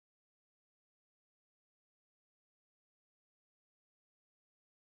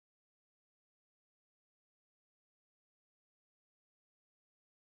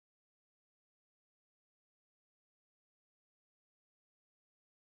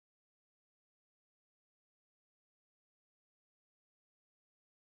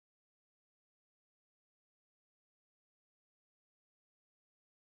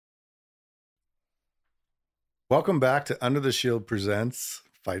Welcome back to Under the Shield Presents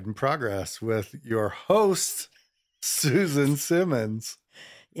Fight in Progress with your host, Susan Simmons.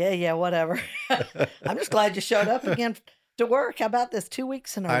 Yeah, whatever. I'm just glad you showed up again to work. How about this? 2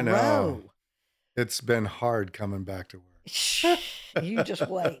 weeks in a I know. row. It's been hard coming back to work. You just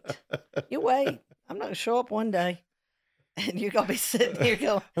wait. You wait. I'm not going to show up one day and you're going to be sitting here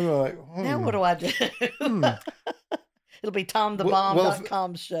going, I'm like, now what do I do? It'll be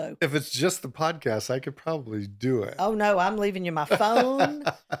TomTheBomb.com show. If it's just the podcast, I could probably do it. Oh, no, I'm leaving you my phone.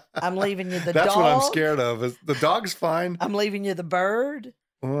 I'm leaving you the dog. That's what I'm scared of. The dog's fine. I'm leaving you the bird.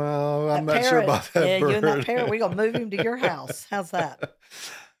 Well, I'm not sure about that bird. Yeah, you and that parrot, we're going to move him to your house. How's that?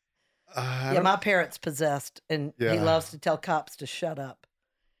 My parrot's possessed, and he loves to tell cops to shut up.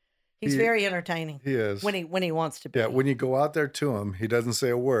 He's very entertaining. He is. When he wants to be. Yeah, when you go out there to him, he doesn't say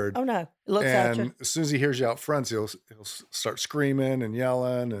a word. Oh, no. He looks at you. And as soon as he hears you out front, he'll start screaming and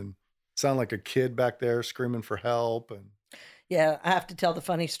yelling and sound like a kid back there screaming for help. And yeah, I have to tell the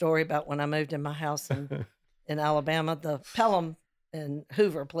funny story about when I moved in my house in Alabama. The Pelham and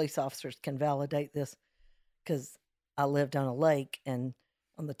Hoover police officers can validate this because I lived on a lake, and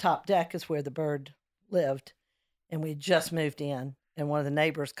on the top deck is where the bird lived, and we just moved in, and one of the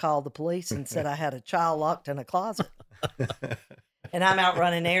neighbors called the police and said I had a child locked in a closet. And I'm out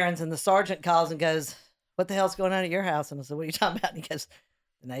running errands, and the sergeant calls and goes, "What the hell's going on at your house?" And I said, "What are you talking about?" And he goes,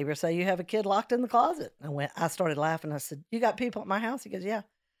 "The neighbors say you have a kid locked in the closet." And I started laughing. I said, "You got people at my house?" He goes, "Yeah." I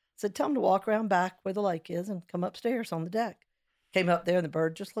said, "Tell them to walk around back where the lake is and come upstairs on the deck." Came up there, and the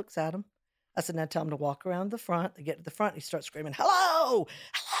bird just looks at him. I said, "Now tell him to walk around the front." They get to the front, and he starts screaming, "Hello!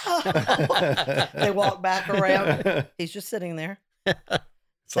 Hello!" They walk back around. He's just sitting there.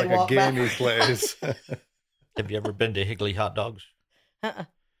 It's like a game he plays. Have you ever been to Higley Hot Dogs? Uh-uh.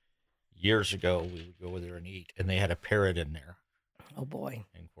 Years ago, we would go there and eat, and they had a parrot in there. Oh, boy.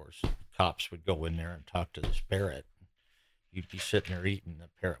 And, of course, cops would go in there and talk to this parrot. You'd be sitting there eating, the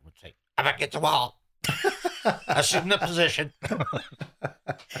parrot would say, "I'm against the wall. Assume the position."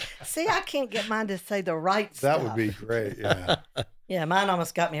 See, I can't get mine to say the right stuff. That would be great, yeah. Yeah, mine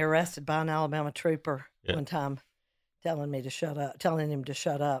almost got me arrested by an Alabama trooper one time, telling him to shut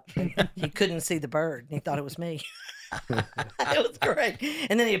up. He couldn't see the bird, and he thought it was me. It was great.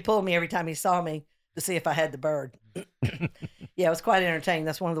 And then he'd pull me every time he saw me to see if I had the bird. Yeah, it was quite entertaining.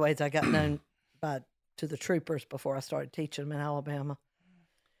 That's one of the ways I got known to the troopers before I started teaching them in Alabama.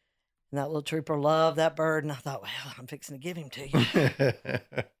 And that little trooper loved that bird, and I thought, well, I'm fixing to give him to you.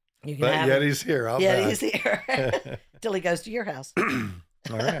 You can have him. He's here. He's here. Till he goes to your house.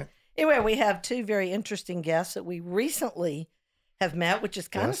 All right. Anyway, we have two very interesting guests that we recently have met, which is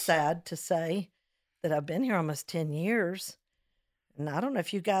kind of sad to say that I've been here almost 10 years. And I don't know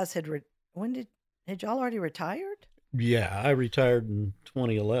if you guys had y'all already retired? Yeah, I retired in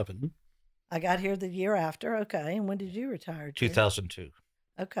 2011. I got here the year after. Okay. And when did you retire? 2002.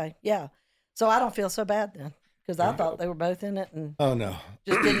 Okay. Yeah. So I don't feel so bad then, because I thought they were both in it and oh no,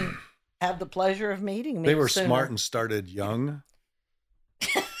 just didn't have the pleasure of meeting me. They were sooner. Smart and started young.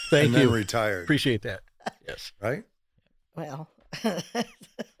 Thank and you. Then retired. Appreciate that. Yes. Right? Well.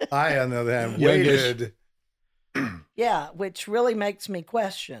 I, on the other hand, waited. Yeah, which really makes me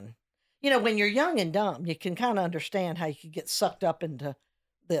question. You know, when you're young and dumb, you can kind of understand how you could get sucked up into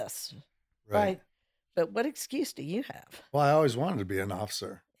this. Right? But what excuse do you have? Well, I always wanted to be an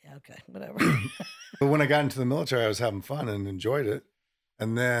officer. Yeah, okay, whatever. But when I got into the military, I was having fun and enjoyed it.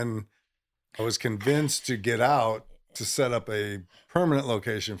 And then I was convinced to get out to set up a permanent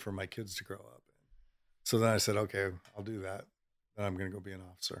location for my kids to grow up in. So then I said, okay, I'll do that. Then I'm going to go be an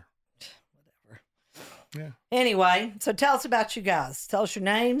officer. Whatever. Yeah. Anyway, so tell us about you guys. Tell us your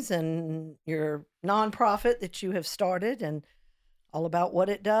names and your nonprofit that you have started and all about what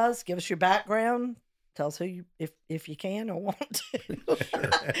it does. Give us your background. Tell us who you, if you can or want to.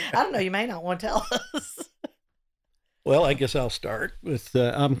 I don't know. You may not want to tell us. Well, I guess I'll start with,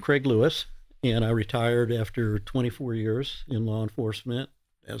 I'm Craig Lewis, and I retired after 24 years in law enforcement,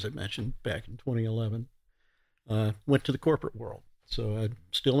 as I mentioned, back in 2011. Went to the corporate world, so I'm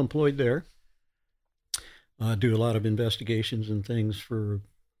still employed there. Do a lot of investigations and things for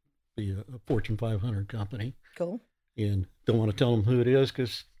a Fortune 500 company. Cool. And don't want to tell them who it is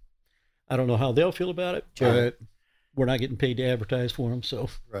because I don't know how they'll feel about it, but we're not getting paid to advertise for them. So,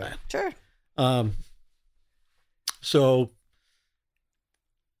 right. Sure. So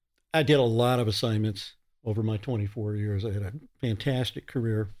I did a lot of assignments over my 24 years. I had a fantastic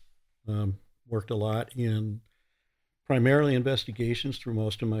career. Worked a lot in primarily investigations through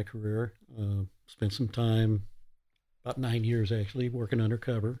most of my career. Spent some time, about 9 years actually, working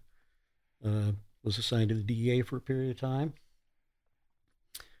undercover. Was assigned to the DEA for a period of time.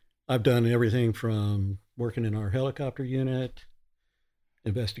 I've done everything from working in our helicopter unit,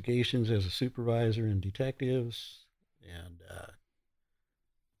 investigations as a supervisor and detectives, and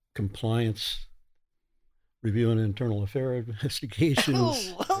compliance, reviewing internal affair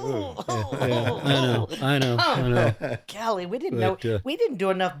investigations. I know. Golly, we didn't But, know. We didn't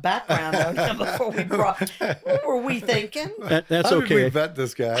do enough background on him before we brought. What were we thinking? That's How did we okay. vet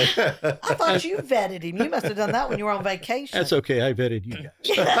this guy? I thought you vetted him. You must have done that when you were on vacation. That's okay. I vetted you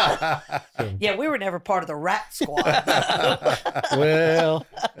guys. Yeah, we were never part of the rat squad. Well,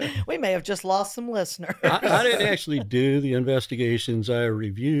 We may have just lost some listeners. I didn't actually do the investigations. I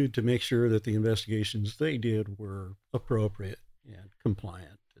reviewed to make sure that the investigations they did were appropriate and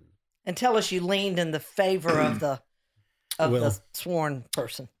compliant. And tell us you leaned in the favor of the Well- sworn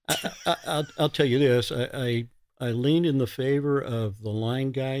person. I'll tell you this. I leaned in the favor of the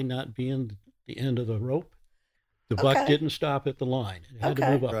line guy not being the end of the rope. The buck Okay. didn't stop at the line. It had Okay.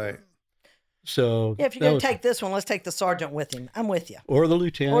 to move up. Right. So Yeah, if you're that going was- to take this one, let's take the sergeant with him. I'm with you. or the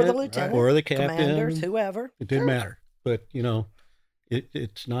lieutenant, Or the lieutenant. or the captain, Commanders, whoever. it didn't Sure. matter. But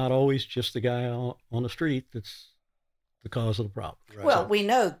it's not always just the guy on the street that's the cause of the problem. Right. Well, we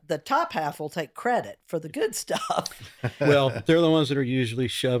know the top half will take credit for the good stuff. Well, they're the ones that are usually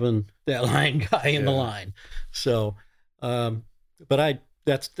shoving that line guy in the Yeah. line. So, but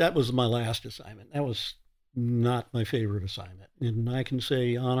that was my last assignment. That was not my favorite assignment. And I can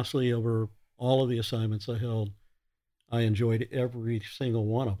say honestly, over all of the assignments I held, I enjoyed every single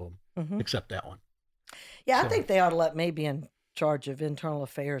one of them Mhm. except that one. Yeah, I So- think they ought to let me be in charge of internal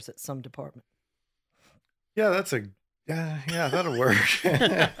affairs at some department. yeah, yeah, that'll work.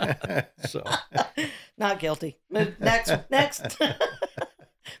 So, Not guilty. Next.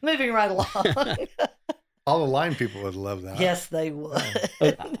 Moving right along. All the line people would love that. Yes, they would.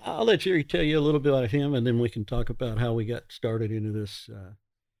 I'll let Jerry tell you a little bit about him, and then we can talk about how we got started into this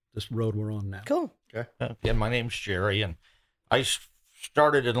road we're on now. Cool. Yeah, my name's Jerry, and I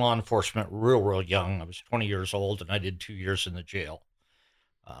started in law enforcement real young. I was 20 years old, and I did 2 years in the jail.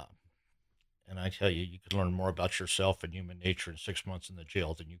 And I tell you, you can learn more about yourself and human nature in 6 months in the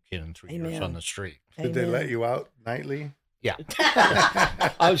jail than you can in 3 years Amen. on the street. Did they Amen. let you out nightly? Yeah.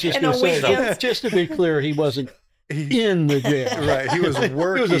 I was just And going to on say, weekends. just to be clear, he wasn't in the jail. Right. He was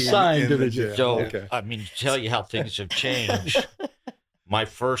working. He was assigned in to the jail. So, Okay. I mean, to tell you how things have changed, my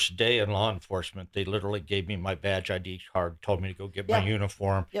first day in law enforcement, they literally gave me my badge ID card, told me to go get my Yeah.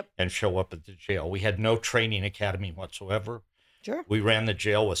 uniform Yep. and show up at the jail. We had no training academy whatsoever. Sure. We ran the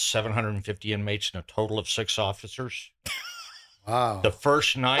jail with 750 inmates and a total of 6 officers. Wow. The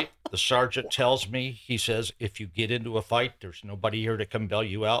first night, the sergeant tells me, he says, if you get into a fight, there's nobody here to come bail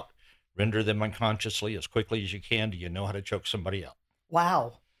you out. Render them unconsciously as quickly as you can. Do you know how to choke somebody out?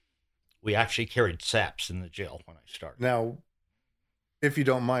 Wow. We actually carried SAPs in the jail when I started. Now, if you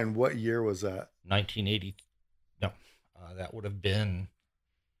don't mind, what year was that? 1980, no, that would have been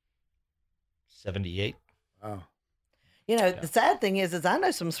 78. Wow. You know, Yeah. the sad thing is I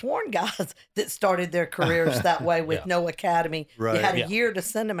know some sworn guys that started their careers that way with Yeah. no academy. Right. You had a Yeah. year to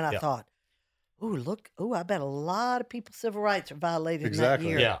send them, and I Yeah. thought, I bet a lot of people's civil rights are violated Exactly.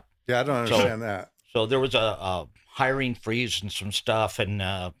 in that year. Yeah. Yeah, I don't So- understand that. So there was a hiring freeze and some stuff, and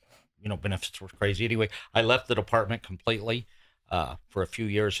benefits were crazy. Anyway, I left the department completely for a few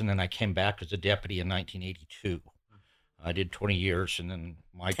years, and then I came back as a deputy in 1982. I did 20 years, and then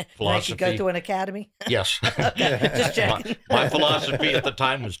my And I philosophy. could go to an academy. Yes. Just checking. my philosophy at the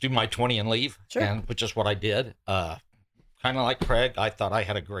time was do my 20 and leave, Sure. and which is what I did. Kind of like Craig, I thought I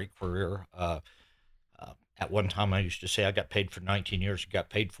had a great career. At one time, I used to say I got paid for 19 years, got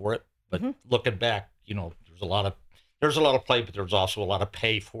paid for it. But Mhm. looking back, there's a lot of play, but there's also a lot of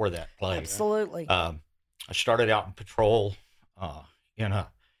pay for that play. Absolutely. I started out in patrol in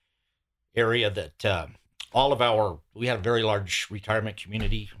a area that we had a very large retirement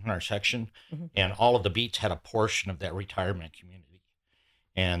community in our section, Mhm. and all of the beats had a portion of that retirement community.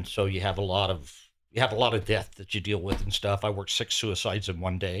 And so you have a lot of death that you deal with and stuff. I worked 6 suicides in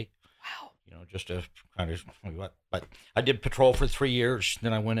one day. Wow. Just to kind of, but I did patrol for 3 years.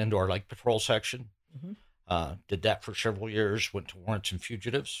 Then I went into our lake patrol section. Mhm. Did that for several years. Went to warrants and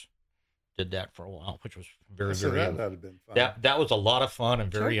fugitives. Did that for a while, which was very, So very. that'd have been fun. That was a lot of fun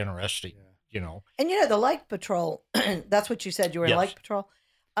and very Sure. interesting. Yeah. And the Lake Patrol, that's what you said you were in Yes. Lake Patrol.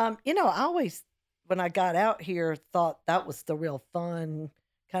 I always, when I got out here, thought that was the real fun,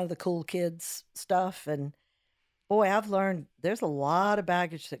 kind of the cool kids stuff. And boy, I've learned there's a lot of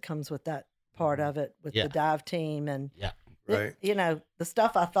baggage that comes with that part of it, with Yeah. the dive team. And, Right. the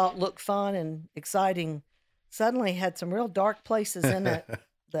stuff I thought looked fun and exciting suddenly had some real dark places in it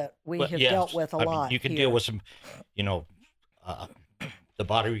that we But have yes, dealt with a I mean, lot. you can here. deal with some, the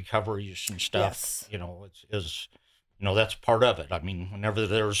body recoveries and stuff, Yes. you know, is that's part of it. I mean, whenever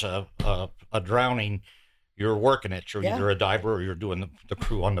there's a drowning, you're working it. You're Yeah. either a diver or you're doing the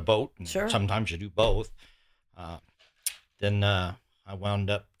crew on the boat. And Sure. sometimes you do both. Then I wound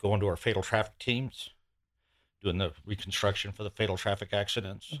up going to our fatal traffic teams, doing the reconstruction for the fatal traffic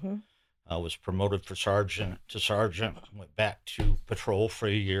accidents. Mm-hmm. I was promoted from sergeant, went back to patrol for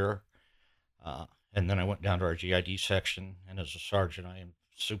a year. And then I went down to our GID section. And as a sergeant, I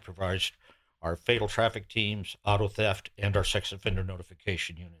supervised our fatal traffic teams, auto theft, and our sex offender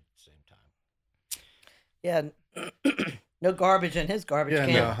notification unit at the same time. Yeah. No garbage in his garbage Yeah,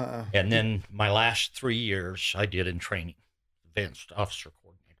 can. no, And then my last 3 years I did in training, advanced officer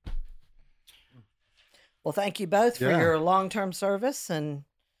coordinator. Well, thank you both for Yeah. your long-term service, and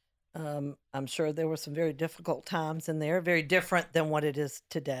I'm sure there were some very difficult times in there, very different than what it is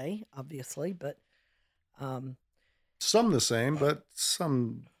today, obviously, but some the same, but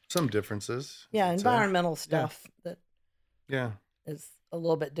some differences. yeah, I'd say. environmental stuff that Yeah. is a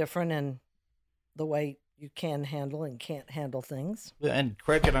little bit different in the way you can handle and can't handle things. And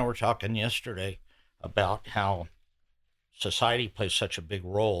Craig and I were talking yesterday about how society plays such a big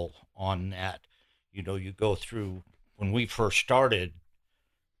role on that. You know, you go through, when we first started,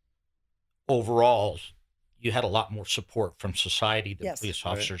 overall, you had a lot more support from society than Yes. police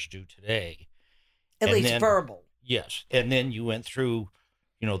Right. officers do today. At And least then- verbal. Yes. And then you went through,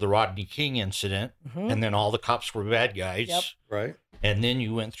 the Rodney King incident, Mhm. and then all the cops were bad guys. Yep. Right. And then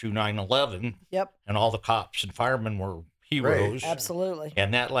you went through 9/11, Yep, and all the cops and firemen were heroes. absolutely.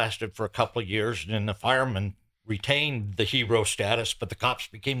 And that lasted for a couple of years. And then the firemen retained the hero status, but the cops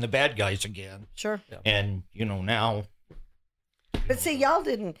became the bad guys again. Sure. And, now. But see, y'all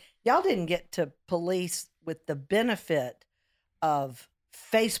didn't get to police with the benefit of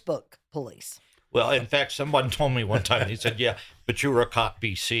Facebook police. Well, in fact, someone told me one time, he said, yeah, but you were a cop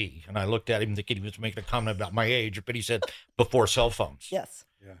BC. And I looked at him thinking he was making a comment about my age, but he said before cell phones. Yes.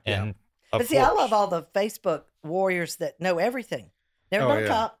 Yeah. And But see, I love all the Facebook warriors that know everything. Never Oh, been a yeah.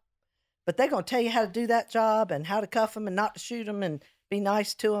 cop, but they're going to tell you how to do that job and how to cuff them and not to shoot them and be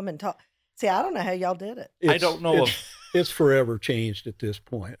nice to them and talk. See, I don't know how y'all did it. I don't know It's forever changed at this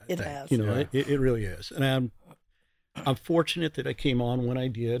point. I It think. has. Yeah. It really is. And I'm fortunate that I came on when I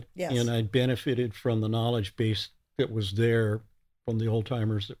did. Yes. And I benefited from the knowledge base that was there from the old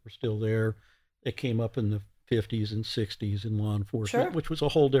timers that were still there. That came up in the 50s and 60s in law enforcement, Sure. which was a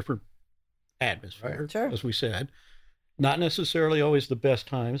whole different atmosphere, Right. Sure. as we said. Not necessarily always the best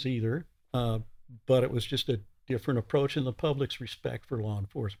times either, but it was just a different approach, and the public's respect for law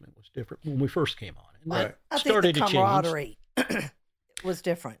enforcement was different when we first came on. And Right. that I think started the to change. camaraderie was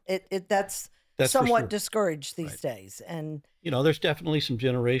different. That's That's for somewhat sure. discouraged these Right. days. And There's definitely some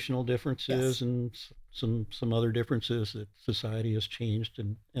generational Yes. differences and some other differences that society has changed,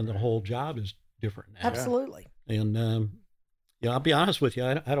 and the whole job is different now. absolutely. And I'll be honest with you,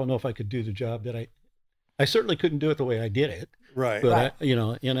 I don't know if I could do the job that I certainly couldn't do it the way I did it. Right. But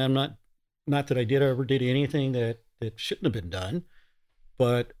Right. and I'm not that I ever did anything that shouldn't have been done,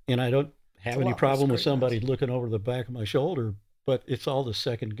 and I don't have It's a any lot problem more with somebody looking over the back of my shoulder. But it's all the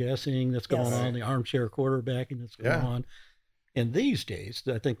second guessing that's going Yes. on, the armchair quarterbacking that's going Yeah. on. And these days,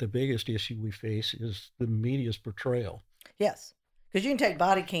 I think the biggest issue we face is the media's portrayal. Yes. Because you can take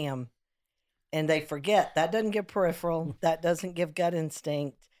body cam and they forget that doesn't give peripheral, that doesn't give gut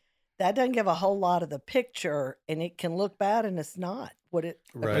instinct, that doesn't give a whole lot of the picture, and it can look bad and it's not what it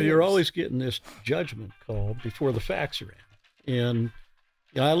Right. But you're appears. always getting this judgment call before the facts are in. And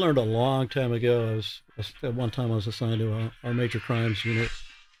I learned a long time ago, at one time I was assigned to our major crimes unit,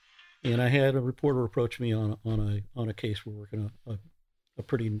 and I had a reporter approach me on a case we're working on, a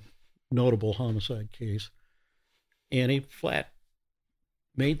pretty notable homicide case. And he flat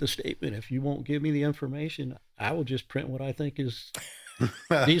made the statement, if you won't give me the information, I will just print what I think needs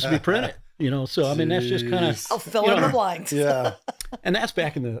to be printed. So I mean, that's just kind of, Jeez. I'll fill in the blanks. Yeah. and that's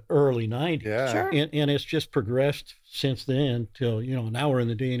back in the early 90s. Yeah. Sure. And it's just progressed since then till, now we're in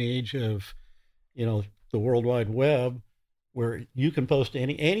the day and age of, the World Wide Web, where you can post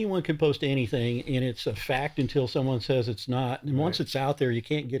anyone can post anything, and it's a fact until someone says it's not. And once Right. it's out there, you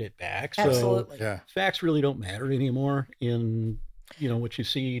can't get it back. So Absolutely. Yeah. facts really don't matter anymore. And, what you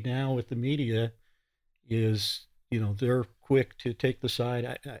see now with the media is, they're quick to take the side.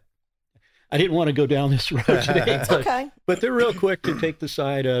 I didn't want to go down this road today, It's okay. but they're real quick to take the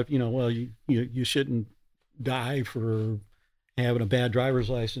side of, well, you shouldn't die for having a bad driver's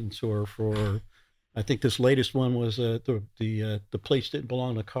license, or for, I think this latest one was the plates didn't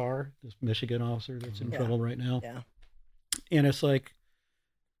belong to the car. This Michigan officer that's in Yeah. trouble right now, Yeah. and it's like,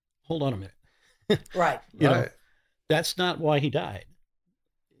 hold on a minute, Right. you know, Right. that's not why he died.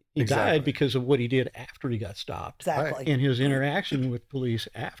 He Exactly. died because of what he did after he got stopped Exactly. and his interaction with police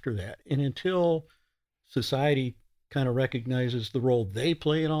after that. And until society kind of recognizes the role they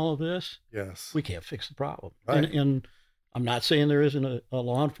play in all of this, Yes. we can't fix the problem. Right. And I'm not saying there isn't a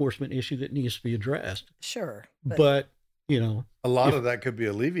law enforcement issue that needs to be addressed, Sure. but you know, A lot if- of that could be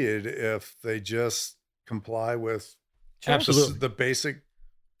alleviated if they just comply with Sure. Absolutely. the basic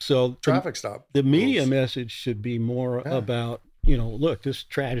so traffic stop. the media rules. message should be more Yeah. about, you know, look, this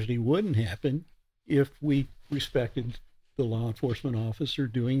tragedy wouldn't happen if we respected the law enforcement officer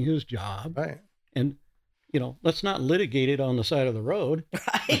doing his job. Right. And, you know, let's not litigate it on the side of the road.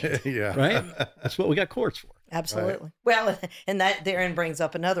 Right. Yeah. Right? That's what we got courts for. Absolutely. Well, and that therein brings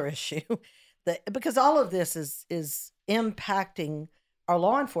up another issue that because all of this is impacting our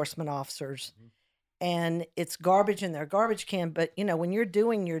law enforcement officers and it's garbage in their garbage can. But, you know, when you're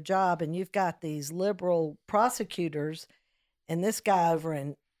doing your job and you've got these liberal prosecutors and this guy over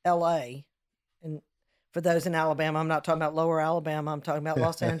in LA, and for those in Alabama, I'm not talking about lower Alabama, I'm talking about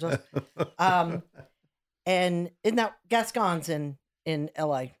Los Angeles. And isn't that Gascon's in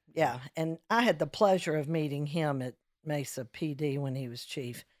LA? Yeah. And I had the pleasure of meeting him at Mesa PD when he was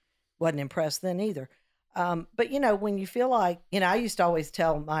chief. Wasn't impressed then either. But you know, when you feel like, you know, I used to always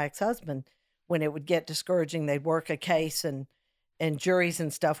tell my ex-husband when it would get discouraging, they'd work a case and juries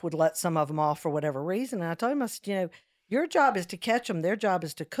and stuff would let some of them off for whatever reason. And I told him, I said, you know, your job is to catch them. Their job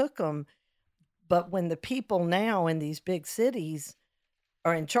is to cook them. But when the people now in these big cities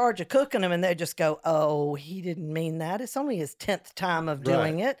are in charge of cooking them and they just go, oh, he didn't mean that. It's only his 10th time of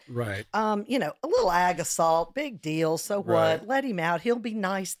doing it. Right. You know, a little ag assault, big deal. So Right. what? Let him out. He'll be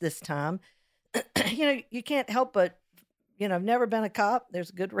nice this time. You know, you can't help but, you know, I've never been a cop. There's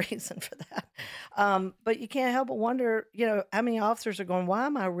a good reason for that. But you can't help but wonder, you know, how many officers are going, why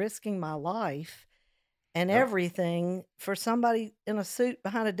am I risking my life and Yep. everything for somebody in a suit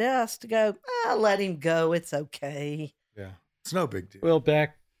behind a desk to go, let him go. It's okay. Yeah. It's no big deal. Well,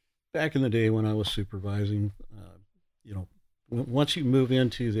 back in the day when I was supervising, you know, once you move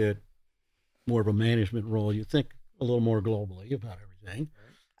into that more of a management role, you think a little more globally about everything.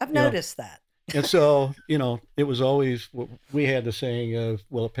 I've Yeah. noticed that. And so, you know, it was always, we had the saying of,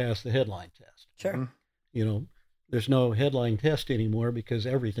 well, it passed the headline test. Sure. Mhm. You know, there's no headline test anymore because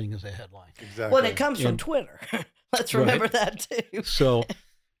everything is a headline. Exactly. Well, and it comes from And- Twitter. Let's Right. remember that too. So,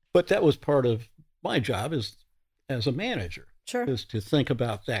 but that was part of my job as a manager, Sure. is to think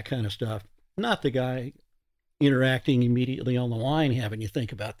about that kind of stuff. Not the guy interacting immediately on the line having you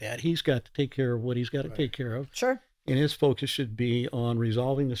think about that. He's got to take care of what he's got to Right. take care of. Sure. And his focus should be on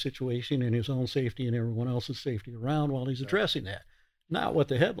resolving the situation and his own safety and everyone else's safety around while he's Right. addressing that. Not what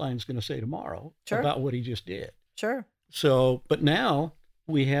the headline's going to say tomorrow Sure. about what he just did. Sure. So, but now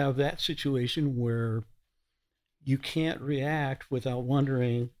we have that situation where you can't react without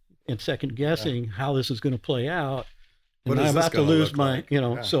wondering and second guessing how this is going to play out. What And is I'm this about to gonna lose look my, like? you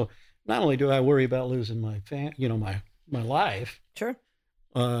know, Yeah. so not only do I worry about losing my my life, Sure.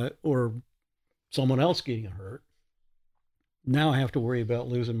 or someone else getting hurt, now I have to worry about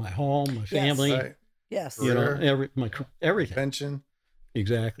losing my home, my family, Right. Yes. you know, Career. everything. Pension.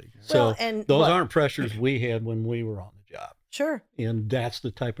 Exactly. Well, So and those what- aren't pressures we had when we were on the job. Sure. And that's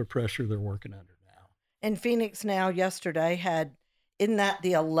the type of pressure they're working under now. And Phoenix now yesterday had, isn't that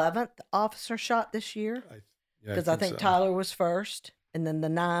the 11th officer shot this year? Yeah, Because I think so. Tyler was first, and then the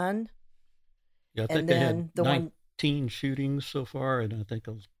 9, Yeah, I think and they then had the one. 19 shootings so far, and I think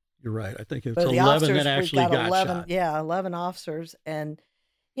you're right. I think it's But the 11 officers, that actually we've got got 11. shot. Yeah, 11 officers, and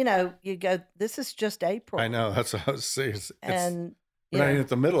you know, you go. This is just April. I know. That's what I was saying. It's And we're you not know, even at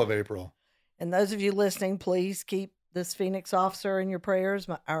the middle of April. and those of you listening, please keep this Phoenix officer in your prayers.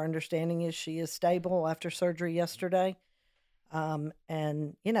 Our understanding is she is stable after surgery yesterday.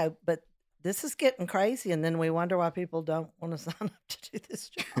 And, you know, but this is getting crazy. And then we wonder why people don't want to sign up to do this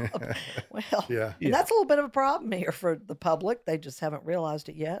job. Well, Yeah. and that's a little bit of a problem here for the public. They just haven't realized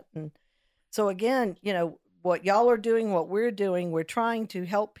it yet. And so, again, you know, what y'all are doing, what we're doing, we're trying to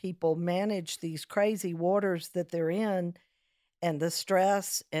help people manage these crazy waters that they're in and the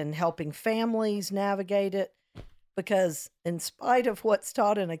stress and helping families navigate it. Because in spite of what's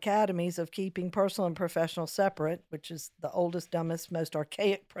taught in academies of keeping personal and professional separate, which is the oldest, dumbest, most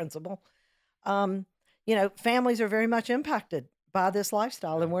archaic principle, you know, families are very much impacted by this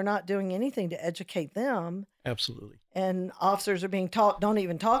lifestyle, and we're not doing anything to educate them. Absolutely. And officers are being taught, don't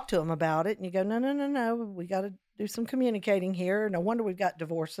even talk to them about it. And you go, no, we got to do some communicating here. No wonder we've got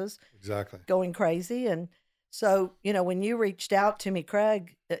divorces Exactly. going crazy. And so, you know, when you reached out to me,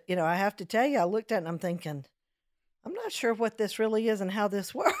 Craig, you know, I have to tell you, I looked at it and I'm thinking, I'm not sure what this really is and how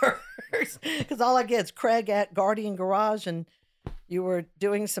this works. Because all I get is Craig at Guardian Garage, and you were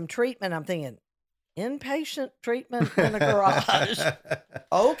doing some treatment. I'm thinking, inpatient treatment in a garage.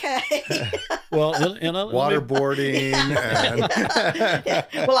 Okay. Well, and Waterboarding. And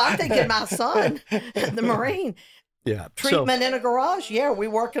Yeah. Well, I'm thinking my son, the Marine, yeah. treatment in a garage. Yeah, we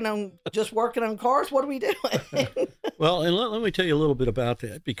working on cars. What are we doing? Well, and let me tell you a little bit about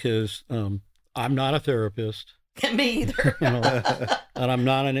that, because I'm not a therapist, Me either. you know, and I'm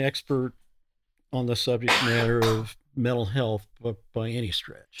not an expert on the subject matter of mental health by any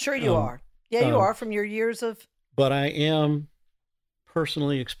stretch. Sure, you are. Yeah, you are from your years of. But I am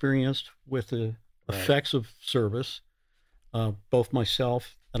personally experienced with the effects of service. Both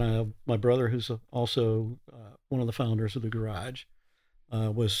myself and I have my brother, who's also one of the founders of the Garage,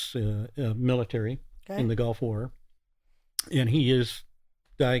 was military in the Gulf War, and he is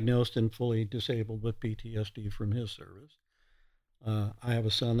diagnosed and fully disabled with PTSD from his service. I have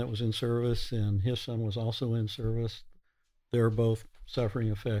a son that was in service, and his son was also in service. They're both suffering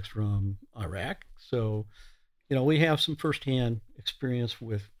effects from Iraq. So, you know, we have some firsthand experience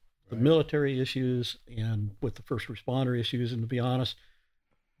with the military issues and with the first responder issues. And to be honest,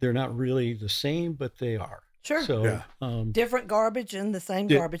 they're not really the same, but they are. Sure. So, Different garbage in the same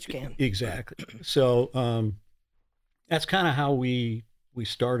garbage can. Exactly. So that's kind of how we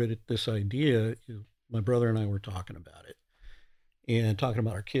started this idea. My brother and I were talking about it and talking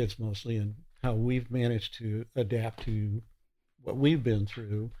about our kids mostly, and how we've managed to adapt to what we've been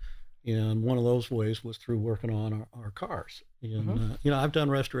through. And one of those ways was through working on our cars. And, you know, I've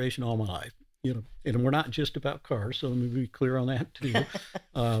done restoration all my life, you know, and we're not just about cars. So let me be clear on that too.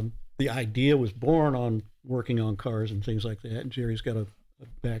 The idea was born on working on cars and things like that. And Jerry's got a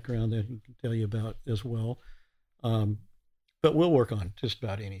background that he can tell you about as well. But we'll work on just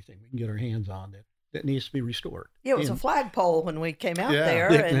about anything we can get our hands on that needs to be restored. Yeah, it was a flagpole when we came out Yeah. there,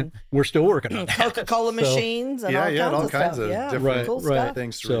 and we're still working on that. Coca-Cola machines and all kinds of stuff. different cool right. stuff.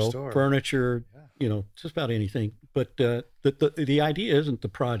 things to So restore. furniture, you know, just about anything. But the idea isn't the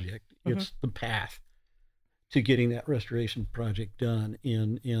project; it's the path to getting that restoration project done.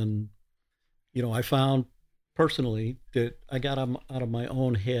 And you know, I found personally that I got out of my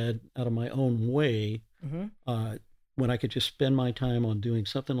own head, out of my own way, when I could just spend my time on doing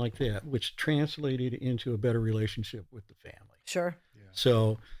something like that, which translated into a better relationship with the family. Sure.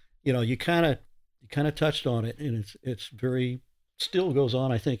 So, you know, you kind of touched on it, and it's very still goes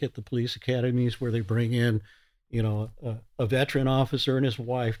on. I think at the police academies where they bring in, you know, a veteran officer and his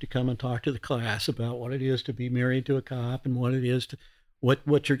wife to come and talk to the class about what it is to be married to a cop and what it is to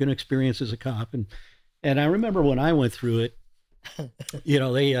what you're going to experience as a cop. And I remember when I went through it, you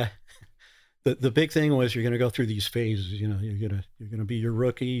know, they the big thing was you're going to go through these phases. You know, you're gonna be your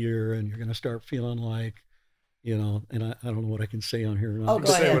rookie year, and you're going to start feeling like, you know, and I don't know what I can say on here. Oh, go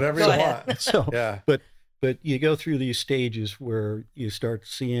Say ahead. whatever Go you ahead. want. So, Yeah. but you go through these stages where you start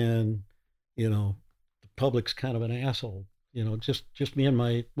seeing, you know, the public's kind of an asshole. You know, just me and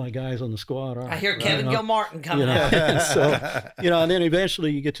my guys on the squad are. I hear Kevin you know, Gilmartin coming you know, out. so, you know, and then eventually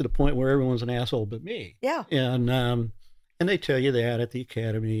you get to the point where everyone's an asshole but me. Yeah. And they tell you that at the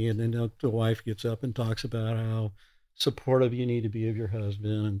academy, and then the wife gets up and talks about how supportive you need to be of your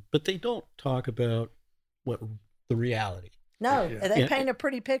husband, but they don't talk about what the reality. No, Yeah. they Yeah. paint a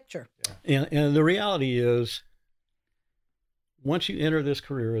pretty picture. And the reality is, once you enter this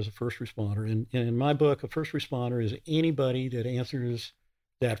career as a first responder, and in my book, a first responder is anybody that answers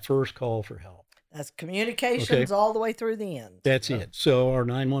that first call for help. That's communications all the way through the end. That's it. So our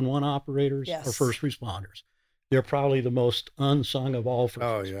 911 operators are Yes. first responders. They're probably the most unsung of all first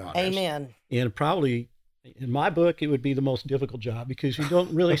Oh, yeah. responders. Amen. And probably, in my book, it would be the most difficult job because you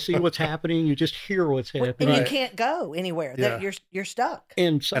don't really see what's happening. You just hear what's And happening. you can't go anywhere. Yeah. That you're stuck. And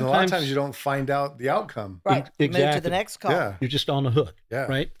And sometimes a lot of times you don't find out the outcome. Right. Move to exactly. the next call. Yeah. you're just on the hook. Yeah.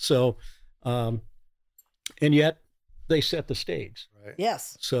 Right. So, and yet they set the stage. Right.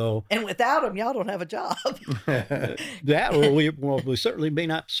 Yes. So And without them, y'all don't have a job. that, we certainly may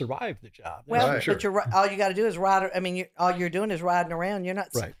not survive the job. That's Well, for Right. sure. but you're all you got to do is ride. I mean, all you're doing is riding around. You're not.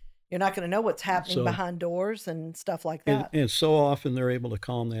 Right. You're not going to know what's happening So- behind doors and stuff like And, that. and so often they're able to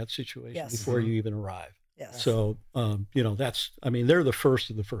calm that situation Yes. before you even arrive. Yes. So, you know, they're the first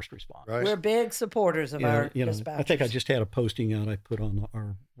of the first responders. Right. We're big supporters of Yeah, our you know, dispatchers. I think I just had a posting out I put on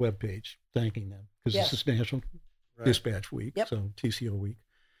our webpage thanking them because Yes. this is National Right. Dispatch Week, Yep. so TCO week.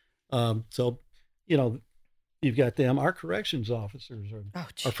 So, you know, you've got them. Our corrections officers are Oh,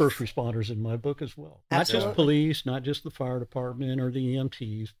 are first responders in my book as well. Not Absolutely. just police, not just the fire department or the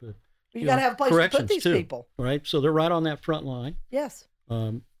EMTs, but You you got to know, have a place to put corrections these too. people. right. So they're right on that front line. Yes.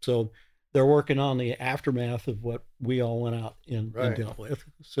 So they're working on the aftermath of what we all went out and Right. dealt with.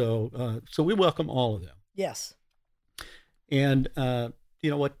 So we welcome all of them. Yes. And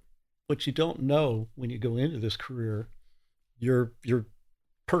you know what you don't know when you go into this career, you're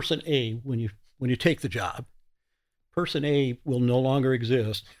person A when you take the job. Person A will no longer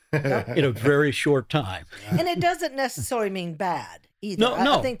exist in a very short time. And it doesn't necessarily mean bad either.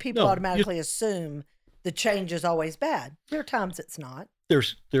 I think people automatically assume the change is always bad. There are times it's not.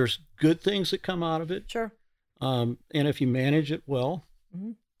 There's good things that come out of it. Sure. And if you manage it well,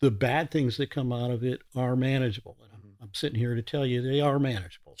 the bad things that come out of it are manageable. And I'm sitting here to tell you they are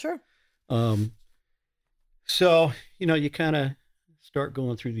manageable. Sure. So, you kind of start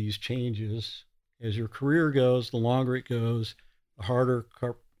going through these changes. As your career goes, the longer it goes, the harder,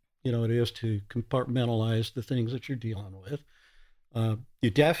 it is to compartmentalize the things that you're dealing with.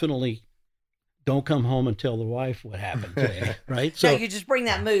 You definitely don't come home and tell the wife what happened today, right? So you just bring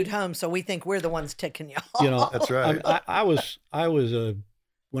that mood home, so we think we're the ones ticking you off. That's right. I was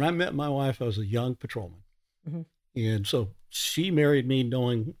when I met my wife, I was a young patrolman, and so she married me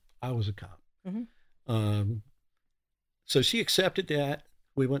knowing I was a cop. So she accepted that.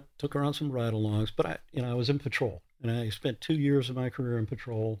 We took her on some ride-alongs, but I was in patrol, and I spent 2 years of my career in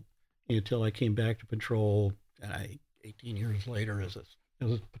patrol until I came back to patrol, and 18 years later as a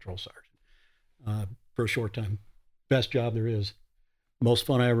patrol sergeant for a short time. Best job there is, most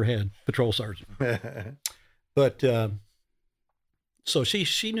fun I ever had, patrol sergeant. But so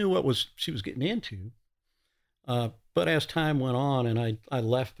she knew what she was getting into, but as time went on, and I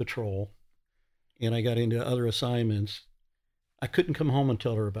left patrol, and I got into other assignments. I couldn't come home and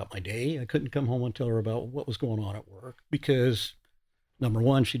tell her about my day. I couldn't come home and tell her about what was going on at work because, number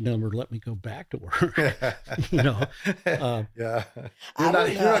one, she'd never let me go back to work. Yeah. You're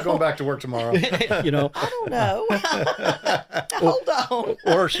not going back to work tomorrow. I don't know. Hold on.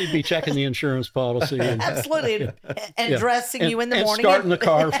 Or she'd be checking the insurance policy. And, absolutely. And dressing you in the morning. And starting the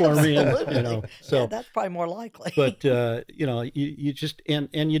car for me. And, so that's probably more likely. But, you just,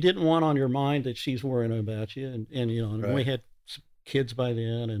 and you didn't want on your mind that she's worrying about you. And right. We had kids by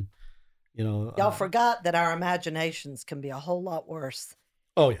then, and y'all forgot that our imaginations can be a whole lot worse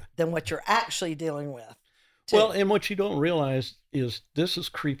than what you're actually dealing with too. Well, and what you don't realize is this is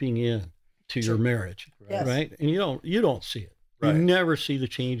creeping in to your marriage, right? And you don't see it. Right. You never see the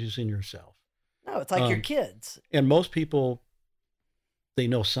changes in yourself. No, it's like your kids. And most people, they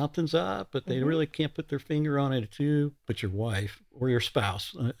know something's up, but they really can't put their finger on it too. But your wife or your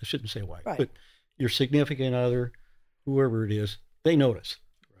spouse, I shouldn't say wife, but your significant other, whoever it is, they notice,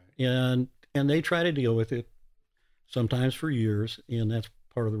 and they try to deal with it, sometimes for years, and that's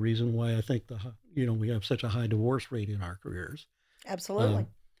part of the reason why I think we have such a high divorce rate in our careers. Absolutely,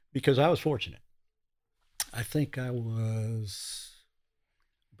 because I was fortunate. I think I was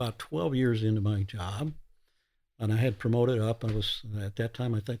about 12 years into my job, and I had promoted up. I was at that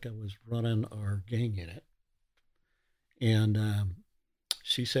time. I think I was running our gang unit, and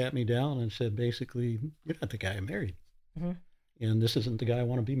she sat me down and said, basically, "You're not the guy I married." And this isn't the guy I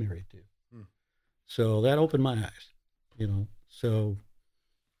want to be married to. So that opened my eyes, So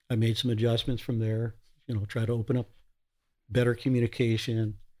I made some adjustments from there, try to open up better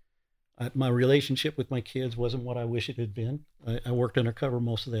communication. My relationship with my kids wasn't what I wish it had been. I worked undercover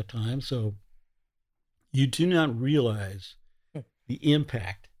most of that time. So you do not realize the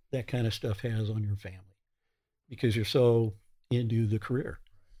impact that kind of stuff has on your family because you're so into the career.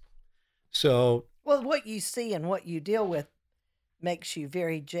 So, well, what you see and what you deal with makes you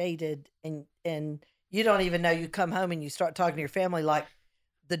very jaded, and you don't even know. You come home and you start talking to your family like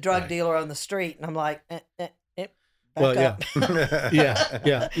the drug dealer on the street, and I'm like, back up.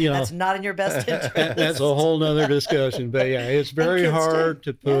 yeah. That's not in your best interest. That's a whole nother discussion, but it's very hard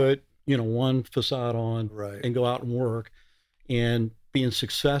to put one facade on and go out and work, and being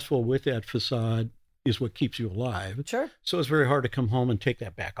successful with that facade is what keeps you alive. Sure. So it's very hard to come home and take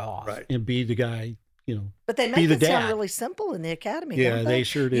that back off and be the guy. But they make it sound really simple in the academy. Yeah, don't they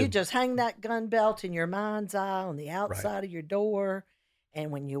sure do. You just hang that gun belt in your mind's eye on the outside of your door,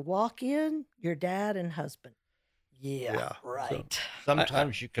 and when you walk in, your dad and husband. Yeah. Right. So,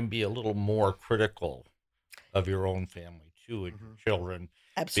 sometimes you can be a little more critical of your own family too, and your children.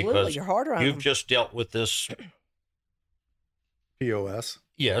 Absolutely, because you're harder on them. You've just dealt with this POS.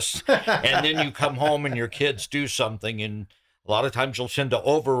 Yes, and then you come home and your kids do something, and a lot of times you'll tend to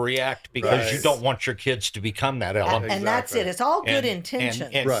overreact because you don't want your kids to become that element. And that's it. It's all good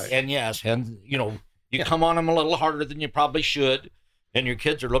intentions. And yes, and you come on them a little harder than you probably should, and your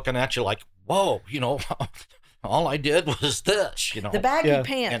kids are looking at you like, whoa, all I did was this, The baggy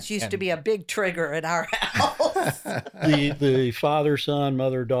pants used to be a big trigger at our house. the father-son,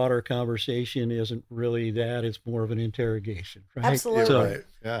 mother-daughter conversation isn't really that. It's more of an interrogation, right? Absolutely. So, Right.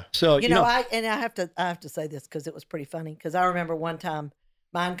 Yeah. so You know, I have to say this because it was pretty funny. Because I remember one time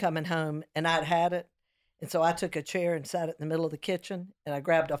mine coming home and I'd had it, and so I took a chair and sat it in the middle of the kitchen, and I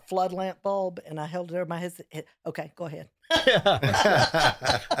grabbed a flood lamp bulb and I held it over my head. Okay, go ahead.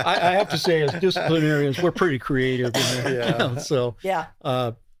 I have to say, as disciplinarians, we're pretty creative. Yeah. So, Yeah.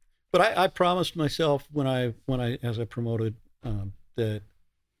 but I promised myself when I as I promoted that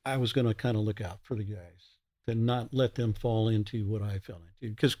I was going to kind of look out for the guys, to not let them fall into what I fell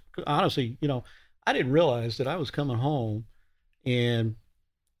into. Because honestly, I didn't realize that I was coming home, and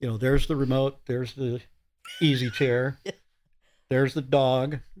there's the remote, there's the easy chair, there's the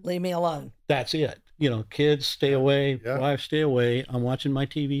dog. Leave me alone. That's it. Kids stay away, Yeah. wife stay away. I'm watching my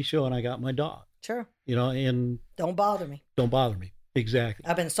TV show and I got my dog. Sure. And Don't bother me. don't bother me. Exactly.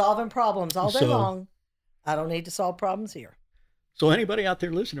 I've been solving problems all day So- long. I don't need to solve problems here. So anybody out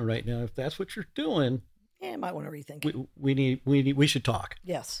there listening right now, if that's what you're doing, Yeah, I might want to rethink it. we should talk.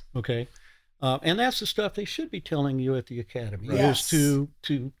 Yes. Okay. And that's the stuff they should be telling you at the academy, Yes. is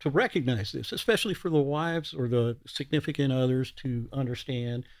to recognize this, especially for the wives or the significant others, to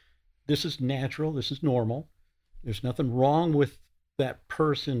understand this is natural, this is normal. There's nothing wrong with that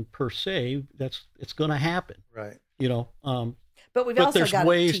person per se. It's going to happen, Right. But we've But also there's got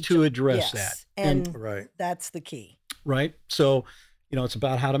ways teach to them. address Yes, that. and Right. that's the key. right? So, it's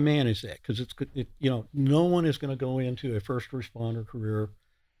about how to manage that, because no one is going to go into a first responder career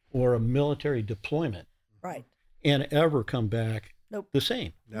or a military deployment Right. and ever come back Nope. the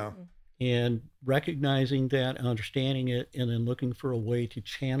same. No. And recognizing that, understanding it, and then looking for a way to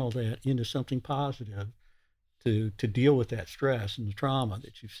channel that into something positive to deal with that stress and the trauma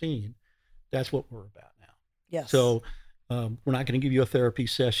that you've seen. That's what we're about now. Yes. So we're not going to give you a therapy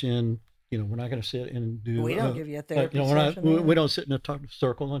session. We're not going to sit and do. We don't give you a therapy we're not. session, We don't sit in a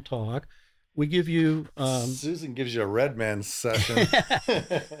circle and talk. We give you. Susan gives you a red man session.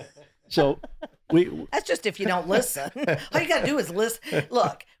 So we. That's just if you don't listen. All you got to do is listen.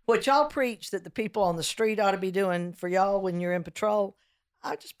 Look, what y'all preach that the people on the street ought to be doing for y'all when you're in patrol,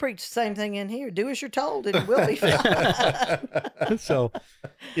 I just preach the same thing in here. Do as you're told and we'll be fine. So,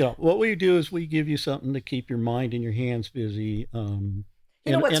 what we do is we give you something to keep your mind and your hands busy. You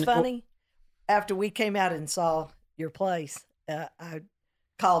know what's funny? After we came out and saw your place, I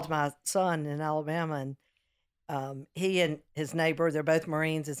called my son in Alabama, and he and his neighbor, they're both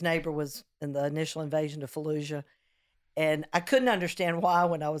Marines. His neighbor was in the initial invasion to Fallujah. And I couldn't understand why,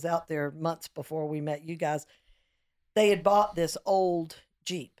 when I was out there months before we met you guys, they had bought this old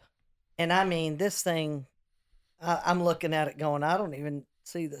Jeep. And I mean, this thing, I'm looking at it going, I don't even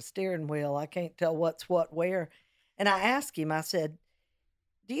see the steering wheel. I can't tell what's what where. And I asked him, I said,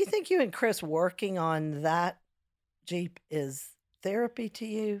 do you think you and Chris working on that Jeep is therapy to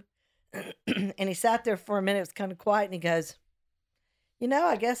you? And he sat there for a minute. It was kind of quiet. And he goes,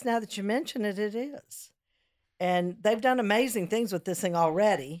 I guess now that you mention it, it is. And they've done amazing things with this thing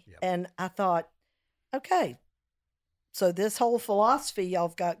already. Yep. And I thought, okay, so this whole philosophy y'all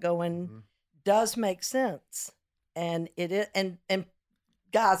have got going does make sense. And it is, and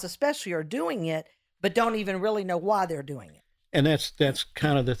guys especially are doing it, but don't even really know why they're doing it. And that's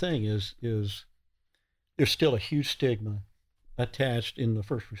kind of the thing is there's still a huge stigma attached in the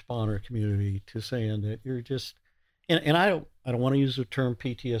first responder community to saying that you're just, and I don't want to use the term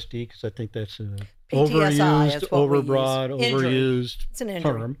PTSD, because I think that's a PTSI is overused, what we use. overbroad, Injury. overused It's an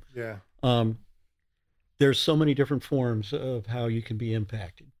injury. term. Yeah. There's so many different forms of how you can be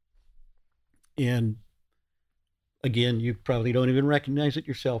impacted. And again, you probably don't even recognize it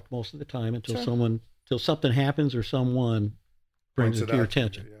yourself most of the time until Sure. until something happens or someone brings Points it to your out you,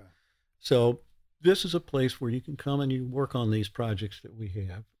 attention. Yeah. So this is a place where you can come and you work on these projects that we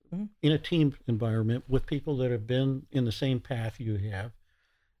have Mhm. in a team environment with people that have been in the same path you have.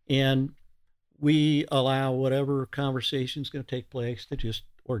 And we allow whatever conversation is going to take place to just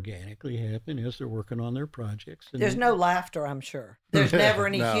organically happen as they're working on their projects. And There's no laughter, I'm sure. There's never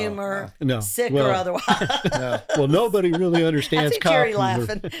any No, humor, no. sick Well, or otherwise. No. Well, nobody really I understands see Jerry cop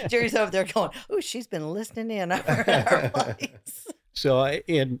humor. laughing. Jerry's over there going, "Oh, she's been listening in over at our place." So,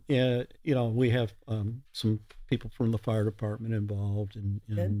 we have some people from the fire department involved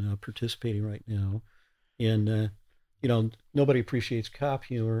in participating right now. And, nobody appreciates cop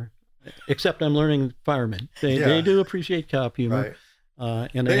humor, except I'm learning firemen. They do appreciate cop humor. Right.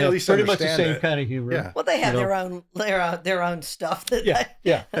 And they They at have least pretty much the understand same it. kind of humor. Yeah. Well, they have You know. their own stuff that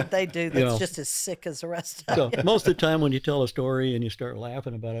Yeah. they do that's know. just as sick as the rest of So it. most of the time when you tell a story and you start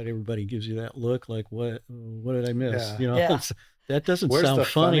laughing about it, everybody gives you that look like, what did I miss? Yeah. Yeah. that doesn't Where's sound the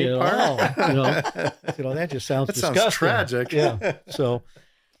funny funny at all. part? That just sounds That disgusting. sounds tragic. Yeah. So,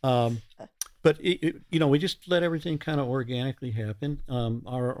 but we just let everything kind of organically happen.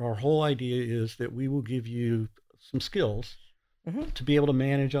 Our whole idea is that we will give you some skills to be able to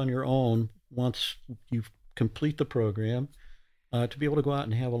manage on your own once you complete the program, to be able to go out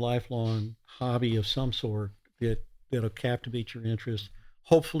and have a lifelong hobby of some sort that'll captivate your interest.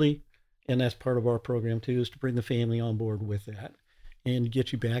 Hopefully, and that's part of our program too, is to bring the family on board with that and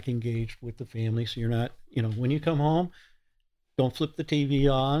get you back engaged with the family. So you're not, when you come home, don't flip the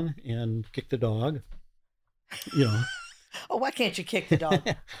TV on and kick the dog. Oh, why can't you kick the dog?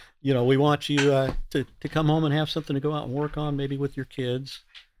 We want you to come home and have something to go out and work on, maybe with your kids.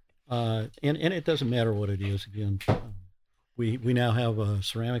 And it doesn't matter what it is. Again, we now have a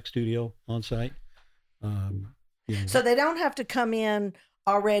ceramic studio on site. So they don't have to come in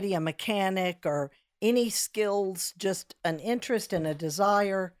already a mechanic or any skills, just an interest and a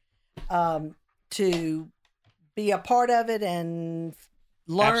desire to be a part of it and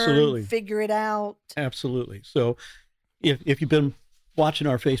learn, Absolutely. figure it out. Absolutely. So if you've been watching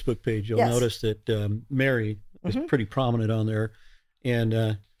our Facebook page, you'll notice that Mary is pretty prominent on there.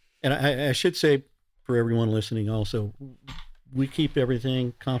 And I should say for everyone listening also, we keep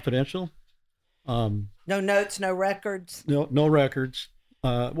everything confidential. No notes, no records. No records.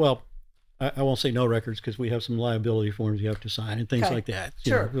 Well, I won't say no records because we have some liability forms you have to sign and things like that.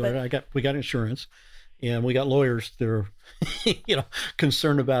 Sure. We got insurance, and we got lawyers that are,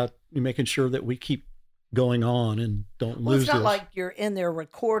 concerned about making sure that we keep going on and don't lose It's not this. like you're in there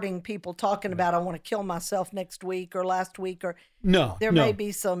recording people talking about, I want to kill myself next week or last week, or there may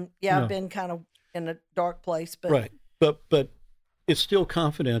be some, I've been kind of in a dark place, but right. But it's still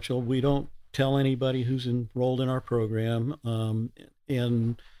confidential. We don't tell anybody who's enrolled in our program.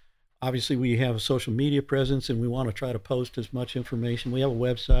 And obviously we have a social media presence, and we want to try to post as much information. We have a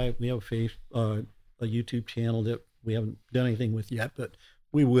website, we have a YouTube channel that we haven't done anything with yet, but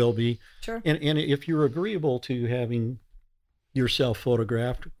we will be. Sure. And if you're agreeable to having yourself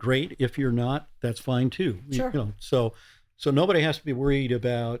photographed, great. If you're not, that's fine too. Sure. So nobody has to be worried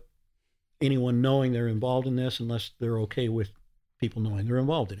about anyone knowing they're involved in this unless they're okay with people knowing they're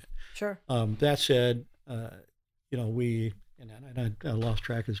involved in it. Sure. That said, we, and I lost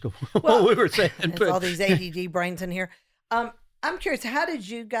track of what we were saying. It's all these ADD brains in here. I'm curious, how did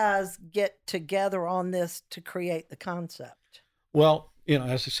you guys get together on this to create the concept? Well,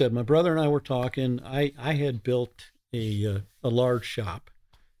 as I said, my brother and I were talking. I had built a large shop,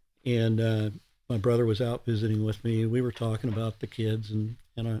 and my brother was out visiting with me. We were talking about the kids and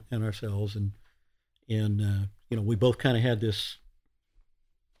ourselves, and we both kind of had this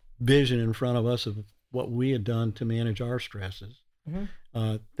vision in front of us of what we had done to manage our stresses.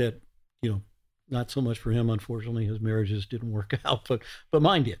 That not so much for him, unfortunately, his marriages didn't work out, but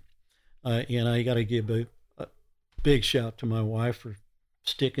mine did. And I got to give a big shout to my wife for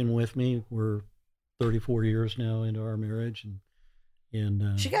sticking with me. We're 34 years now into our marriage,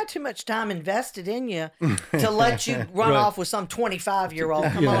 and she got too much time invested in you to let you run off with some 25-year-old.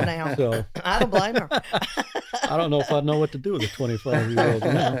 Come on now. So, I don't blame her. I don't know if I'd know what to do with a 25-year-old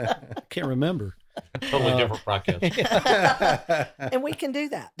now. I can't remember. Totally different podcast. And we can do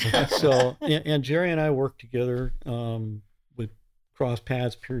that. So, and Jerry and I work together. We cross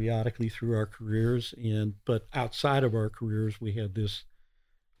paths periodically through our careers, but outside of our careers, we had this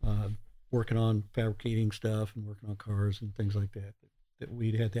working on fabricating stuff and working on cars and things like that. That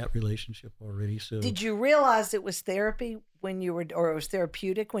we'd had that relationship already. So, did you realize it was therapy when you were, or it was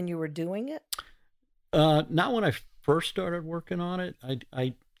therapeutic when you were doing it? Not when I first started working on it.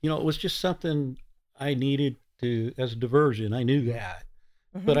 I it was just something I needed to, as a diversion. I knew that,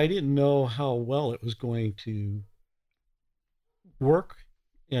 but I didn't know how well it was going to work.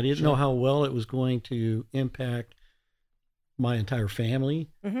 I didn't know how well it was going to impact my entire family.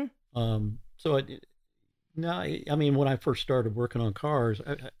 When I first started working on cars,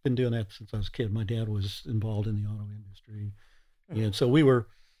 I've been doing that since I was a kid. My dad was involved in the auto industry. And so we were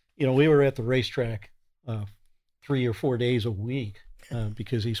at the racetrack 3 or 4 days a week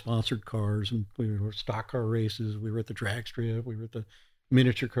because he sponsored cars, and we were stock car races. We were at the drag strip. We were at the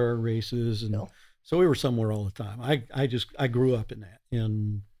miniature car races. And so we were somewhere all the time. I grew up in that.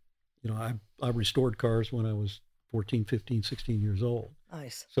 And, I restored cars when I was 14, 15, 16 years old.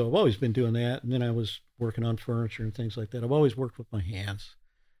 Nice. So I've always been doing that. And then I was working on furniture and things like that. I've always worked with my hands.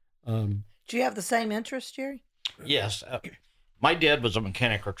 Do you have the same interest, Jerry? Yes. My dad was a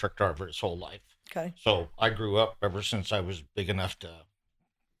mechanic or truck driver his whole life. Okay. So I grew up ever since I was big enough to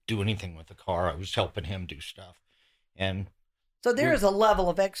do anything with the car. I was helping him do stuff. And so there is a level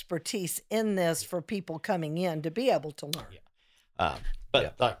of expertise in this for people coming in to be able to learn. Yeah.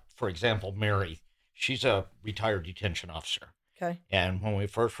 But like, for example, Mary, she's a retired detention officer. Okay. And when we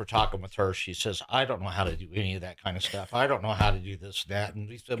first were talking with her, she says, I don't know how to do any of that kind of stuff. I don't know how to do this, that. And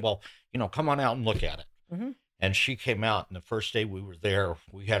we said, well, come on out and look at it. Mm-hmm. And she came out, and the first day we were there,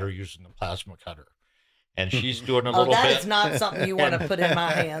 we had her using the plasma cutter. And she's doing a little bit. Oh, that is not something you want to put in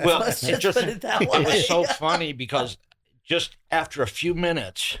my hands. Well, Let's just put it that way. It was so funny because just after a few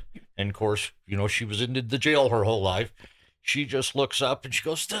minutes, and of course, she was in the jail her whole life, she just looks up and she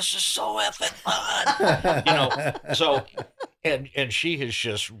goes, this is so effing fun. So, and she has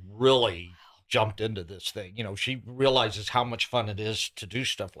just really jumped into this thing. She realizes how much fun it is to do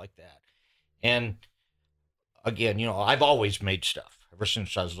stuff like that. And again, I've always made stuff ever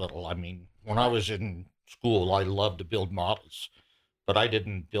since I was little. I mean, when I was in school, I loved to build models, but I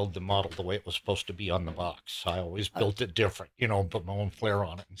didn't build the model the way it was supposed to be on the box. I always built it different, put my own flair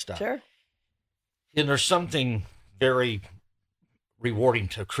on it and stuff. Sure. And there's something very rewarding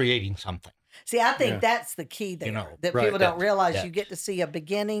to creating something. See, I think that's the key there that right, people don't realize. that- You get to see a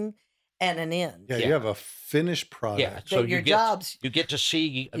beginning and an end. Yeah, Yeah. you have a finished product. Yeah, so Your you jobs, get to see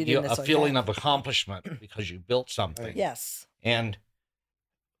you didn't a necessarily feeling have. of accomplishment because you built something. yes. And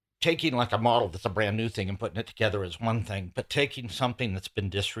taking like a model that's a brand new thing and putting it together is one thing, but taking something that's been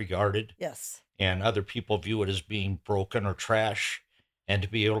disregarded Yes. and other people view it as being broken or trash, and to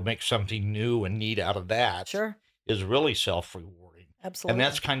be able to make something new and neat out of that Sure. is really self-rewarding. Absolutely. And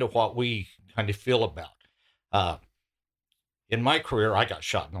that's kind of what we kind of feel about. In my career, I got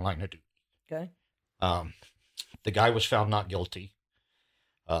shot in the line of duty. okay. The guy was found not guilty.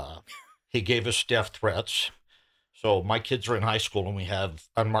 He gave us death threats. So my kids are in high school, and we have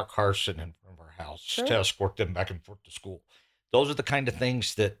unmarked cars sitting in front of our house Sure. to escort them back and forth to school. Those are the kind of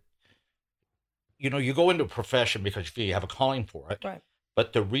things that, you go into a profession because you feel you have a calling for it. Right.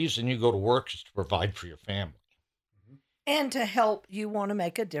 But the reason you go to work is to provide for your family. And to help, you want to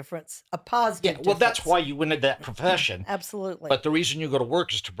make a difference, a positive Yeah, well, that's difference. why you went into that profession. Absolutely. But the reason you go to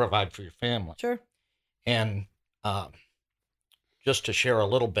work is to provide for your family. sure. And just to share a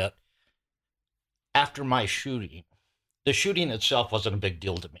little bit, after my shooting, the shooting itself wasn't a big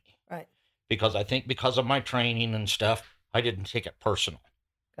deal to me. Right. Because I think because of my training and stuff, I didn't take it personal.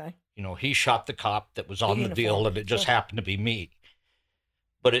 Okay. He shot the cop that was on the deal, uniform, and it just sure. happened to be me.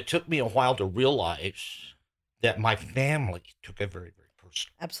 But it took me a while to realize that my family took it very, very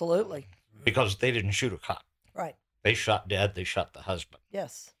personal Absolutely. because they didn't shoot a cop. Right. They shot Dad, they shot the husband.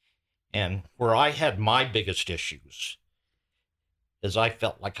 Yes. And where I had my biggest issues is I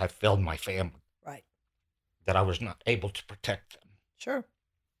felt like I failed my family, Right. that I was not able to protect them. Sure.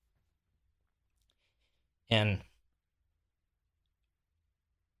 And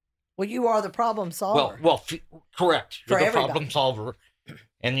Well, you are the problem solver. correct. For You're the everybody. problem solver.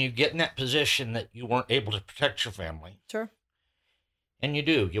 And you get in that position that you weren't able to protect your family. Sure. And you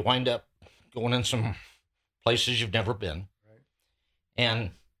do. You wind up going in some places you've never been. Right.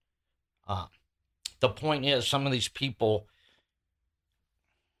 And the point is, some of these people,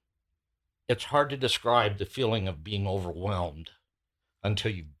 it's hard to describe the feeling of being overwhelmed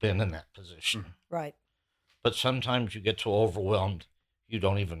until you've been in that position. Right. But sometimes you get so overwhelmed, you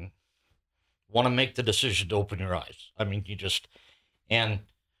don't even want to make the decision to open your eyes. I mean, and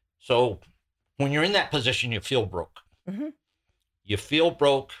so when you're in that position, you feel broke. Mm-hmm. You feel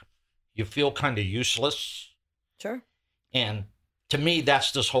broke. You feel kind of useless. Sure. And to me,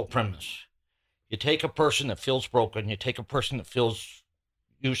 that's this whole premise. You take a person that feels broken, you take a person that feels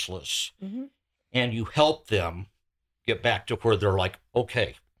useless, Mm-hmm. and you help them get back to where they're like,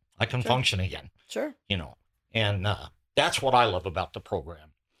 okay, I can Sure. function again, Sure. And that's what I love about the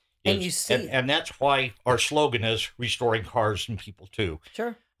program. And is- you see it. and that's why our slogan is restoring cars and people too.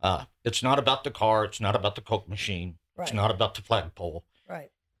 Sure. It's not about the car. It's not about the Coke machine. Right. It's not about the flagpole.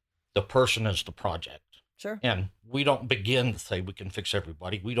 Right. The person is the project. Sure. And we don't begin to say we can fix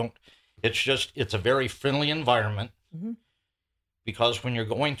everybody. We don't. It's a very friendly environment. Mhm. Because when you're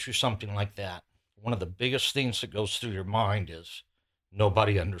going through something like that, one of the biggest things that goes through your mind is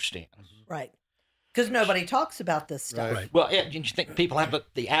nobody understands. Right. Because nobody talks about this stuff. Right. Well, you think people have,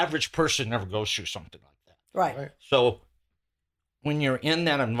 but the average person never goes through something like that. Right. Right. So when you're in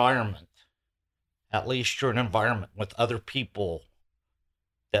that environment, at least you're in an environment with other people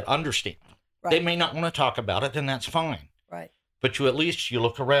that understand. Right. They may not want to talk about it, and that's fine. Right. But you at least you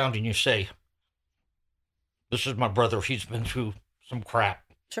look around and you say, this is my brother. He's been through some crap.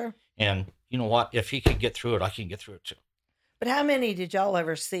 Sure. And you know what? If he can get through it, I can get through it too. But how many did y'all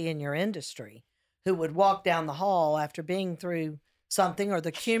ever see in your industry who would walk down the hall after being through something or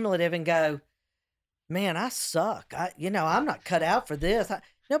the cumulative and go, man, I suck. I'm not cut out for this.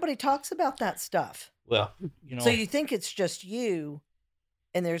 Nobody talks about that stuff. Well, you know, So you think it's just you,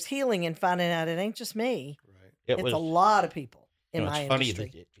 and there's healing in finding out it ain't just me. Right. It's a lot of people in my it's funny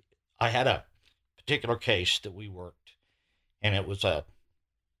industry. that I had a particular case that we worked, and it was a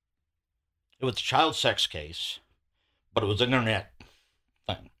child sex case, but it was an internet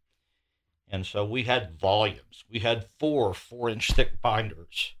thing. And so we had volumes. We had 4-inch thick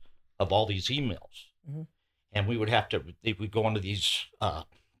binders of all these emails. Mhm. And we would have to, if we go onto these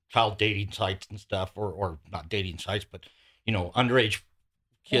child dating sites and stuff, or not dating sites, but, you know, underage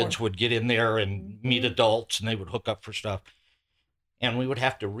kids would get in there and meet adults, and they would hook up for stuff. And we would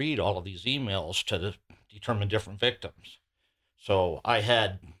have to read all of these emails to determine different victims. So I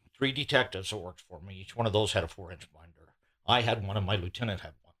had 3 detectives that worked for me. Each one of those had a 4-inch binder. I had one, and my lieutenant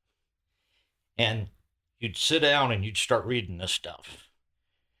had one. And you'd sit down and you'd start reading this stuff.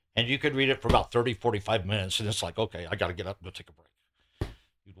 And you could read it for about 30, 45 minutes. And it's like, okay, I got to get up and go take a break.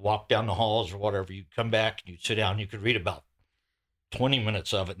 You'd walk down the halls or whatever. You'd come back and you'd sit down. And you could read about 20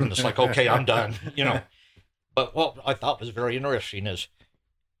 minutes of it. And it's like, okay, I'm done, you know. But what I thought was very interesting is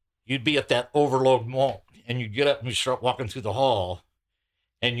you'd be at that overload mall and you'd get up and you start walking through the hall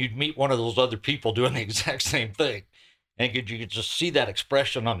and you'd meet one of those other people doing the exact same thing. And you could just see that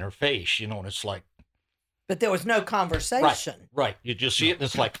expression on their face, you know, and it's like. But there was no conversation. Right. You just see it and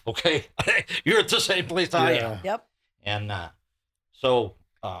it's like, okay, you're at the same place I am. Yep. And so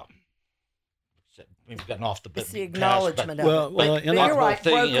we've gotten off the It's the beaten path, acknowledgement of Well, it. well, But and you're the right, whole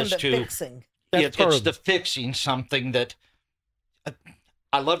thing broken is but to- fixing. That's part it's of the fixing something that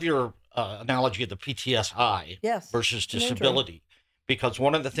I love your analogy of the PTSI Yes. versus An injury. disability, because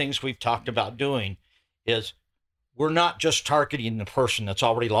one of the things we've talked about doing is we're not just targeting the person that's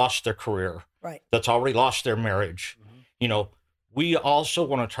already lost their career, Right. that's already lost their marriage. You know, we also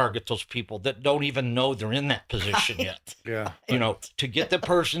want to target those people that don't even know they're in that position yet. Yeah. You know, to get the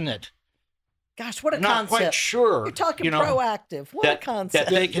person that Gosh, what a not quite concept. sure. You're talking you know, proactive. What a that concept.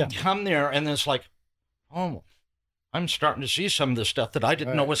 they can come there and it's like, oh, I'm starting to see some of the stuff that I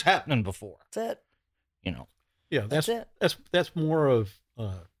didn't know Right. was happening before. That's it. You know, Yeah, That's it. that's more of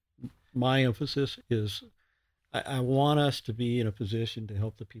my emphasis is I want us to be in a position to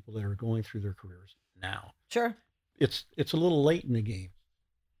help the people that are going through their careers now. Sure. It's a little late in the game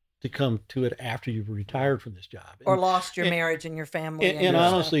to come to it after you've retired from this job. Or lost your and- marriage and your family. And your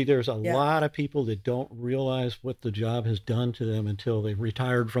stuff. honestly, there's a Yeah. lot of people that don't realize what the job has done to them until they've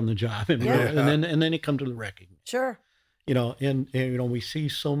retired from the job, and, Yeah. and then they come to the recognition. Sure. You know, and you know, we see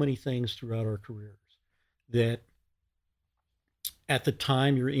so many things throughout our careers that at the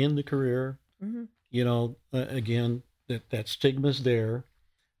time you're in the career, Hmm. you know, again, that stigma's there.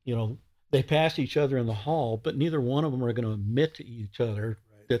 You know, they pass each other in the hall, but neither one of them are going to admit to each other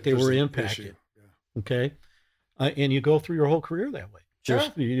Right. that they There's were an impacted. issue. Yeah. Okay. And you go through your whole career that way. Sure.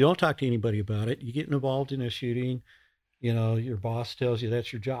 You don't talk to anybody about it. You get involved in a shooting, you know, your boss tells you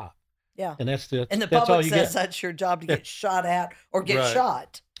that's your job. Yeah. And that's And the that's all public you says get. that's your job to get shot at or get Right.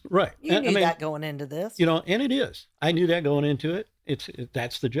 shot. Right. You I knew mean, that going into this. you know, and it is. I knew that going into it.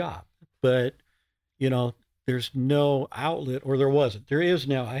 That's the job. But, you know, there's no outlet, or there wasn't. There is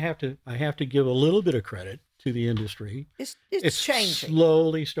now. I have to give a little bit of credit to the industry. It's changing.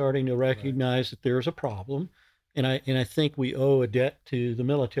 Slowly starting to recognize that there's a problem, and I think we owe a debt to the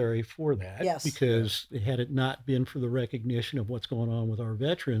military for that. Yes. Because had it not been for the recognition of what's going on with our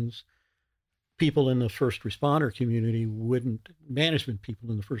veterans, people in the first responder community management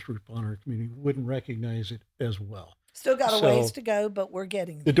people in the first responder community wouldn't recognize it as well. Still got a So- ways to go, but we're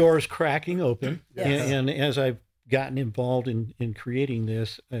getting The there. door is cracking open, Yes. and as I've gotten involved in creating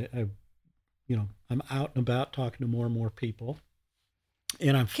this, I'm out and about talking to more and more people,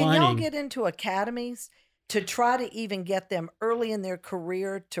 and I'm Can finding y'all get into academies to try to even get them early in their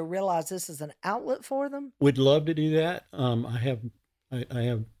career to realize this is an outlet for them? would love to do that. I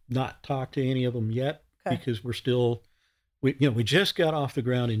have not talked to any of them yet Okay. because we just got off the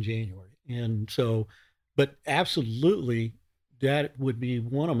ground in January, and so, but absolutely. That would be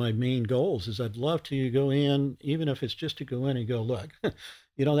one of my main goals is I'd love to go in, even if it's just to go in and go, look,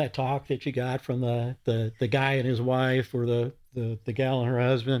 you know, that talk that you got from the guy and his wife or the gal and her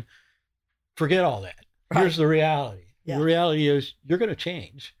husband, forget all that. Right. Here's the reality. Yeah. The reality is you're going to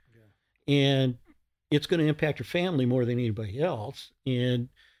change, and it's going to impact your family more than anybody else. And,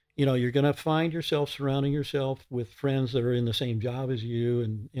 you know, you're going to find yourself surrounding yourself with friends that are in the same job as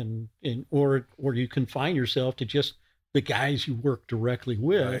you or you confine yourself to just the guys you work directly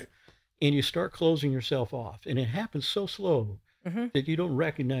with, Right. and you start closing yourself off, and it happens so slow Mm-hmm. that you don't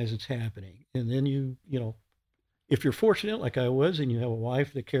recognize it's happening. And then you know, if you're fortunate like I was, and you have a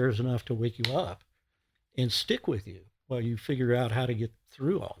wife that cares enough to wake you up and stick with you while you figure out how to get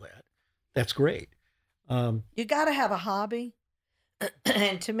through all that, that's great. You got to have a hobby.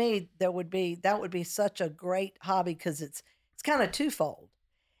 And to me, that would be such a great hobby because it's kind of twofold.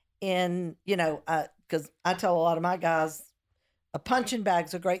 And, because I tell a lot of my guys, a punching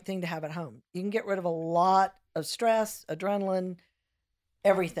bag's a great thing to have at home. You can get rid of a lot of stress, adrenaline,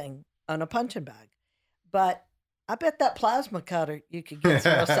 everything on a punching bag. But I bet that plasma cutter, you could get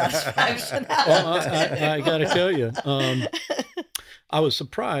some real satisfaction out Well, of it. I got to tell you, I was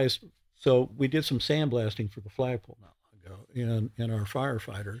surprised. So we did some sandblasting for the flagpole not long ago, and our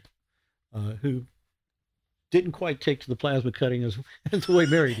firefighter, who didn't quite take to the plasma cutting as the way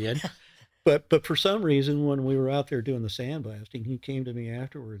Mary did, but for some reason, when we were out there doing the sandblasting, he came to me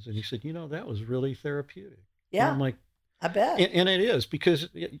afterwards and he said, that was really therapeutic. And Yeah, I'm like, I bet. and it is, because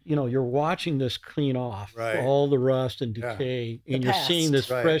you're watching this clean off Right. all the rust and Yeah. decay, The and you're seeing past. this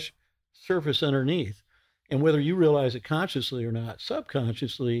Right. fresh surface underneath. And whether you realize it consciously or not,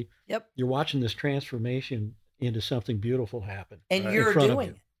 subconsciously, Yep. you're watching this transformation into something beautiful happen, And Right. you're in front of doing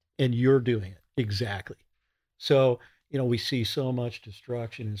you. it. And you're doing it. Exactly. So, we see so much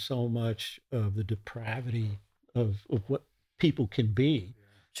destruction and so much of the depravity of what people can be,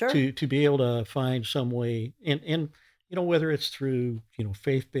 Sure. to be able to find some way, and whether it's through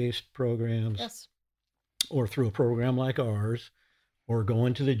faith-based programs, Yes. or through a program like ours, or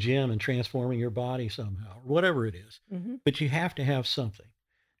going to the gym and transforming your body somehow, or whatever it is. Mm-hmm. But you have to have something.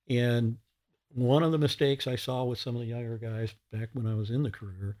 And one of the mistakes I saw with some of the younger guys back when I was in the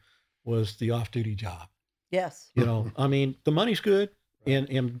career was the off-duty job. Yes. I mean, the money's good,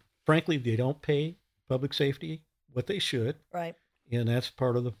 and frankly, they don't pay public safety what they should, Right. and that's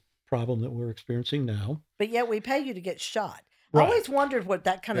part of the problem that we're experiencing now. But yet we pay you to get shot. Right. I always wondered what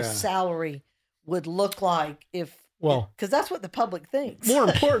that kind of Yeah. salary would look like Well, because that's what the public thinks. more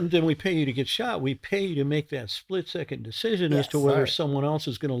important than we pay you to get shot, we pay you to make that split-second decision as to Yes. whether Right. someone else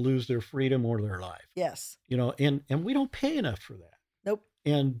is going to lose their freedom or their life. Yes. And we don't pay enough for that. Nope.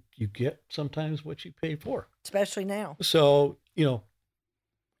 And you get sometimes what you pay for. Especially now. So,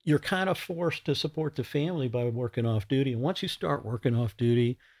 you're kind of forced to support the family by working off duty. And once you start working off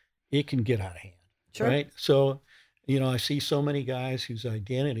duty, it can get out of hand. Sure. Right. So, I see so many guys whose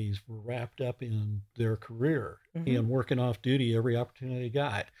identities were wrapped up in their career Mhm. and working off duty every opportunity they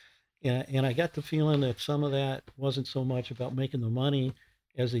got. And I got the feeling that some of that wasn't so much about making the money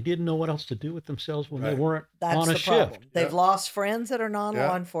as they didn't know what else to do with themselves when they Right. weren't That's on a the shift. problem. They've Yeah. lost friends that are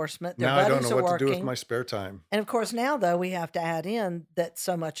non-law Yeah. enforcement. Their Now I buddies don't know are what working. to do with my spare time. And of course, now though we have to add in that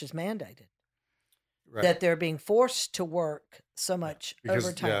so much is mandated. Right. That they're being forced to work so much Because,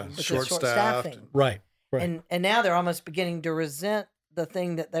 overtime yeah, because short-staffed short-staffing. and- Right. Right. And now they're almost beginning to resent the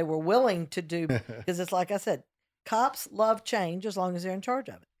thing that they were willing to do because it's like I said, cops love change as long as they're in charge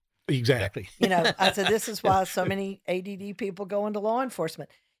of it. Exactly. I said this is why so many ADD people go into law enforcement.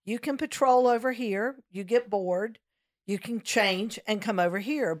 You can patrol over here, you get bored, you can change and come over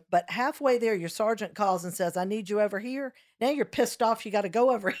here, but halfway there your sergeant calls and says, "I need you over here." Now you're pissed off. You got to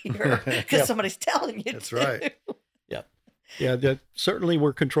go over here because Yep. somebody's telling you. That's to. right. Yeah, that certainly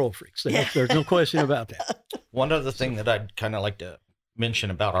we're control freaks. There's no question about that. One other thing that I'd kind of like to mention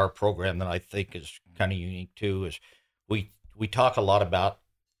about our program that I think is kind of unique too is we talk a lot about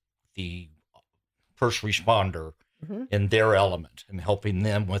the first responder Mhm. in their element and helping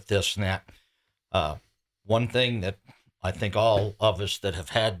them with this and that. One thing that I think all of us that have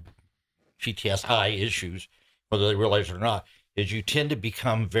had PTSI issues, whether they realize it or not, is you tend to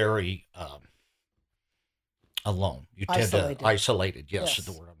become very alone. You tend Isolated. to isolated. Yes, is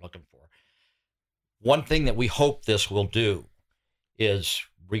the Yes. word I'm looking for. One thing that we hope this will do is,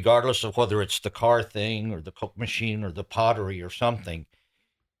 regardless of whether it's the car thing or the Coke machine or the pottery or something,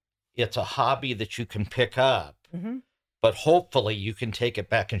 it's a hobby that you can pick up, Mhm. but hopefully you can take it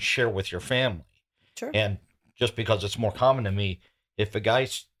back and share with your family. Sure. And just because it's more common to me, if a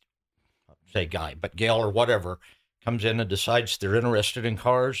but Gail or whatever, comes in and decides they're interested in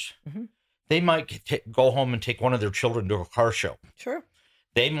cars, Mhm. they might go home and take one of their children to a car show. Sure.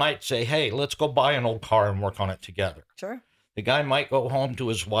 They might say, "Hey, let's go buy an old car and work on it together." Sure. The guy might go home to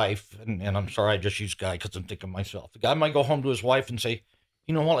his wife, and I'm sorry, I just use guy because I'm thinking myself. The guy might go home to his wife and say,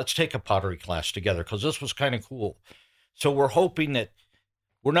 "You know what, let's take a pottery class together because this was kind of cool." So we're hoping that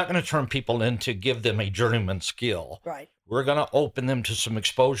we're not going to turn people in to give them a journeyman skill. Right. We're going to open them to some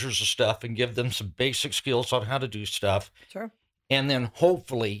exposures of stuff and give them some basic skills on how to do stuff. Sure. And then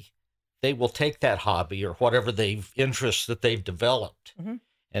hopefully they will take that hobby or whatever interests that they've developed Mhm.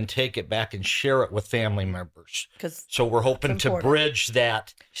 and take it back and share it with family members. Because So we're hoping That's to important. bridge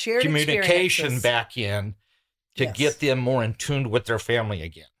that shared communication experiences. back in to Yes. get them more in tune with their family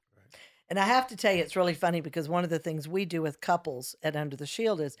again. And I have to tell you, it's really funny because one of the things we do with couples at Under the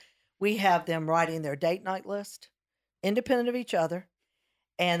Shield is we have them writing their date night list, independent of each other,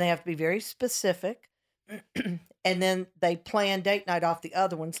 and they have to be very specific. And then they plan date night off the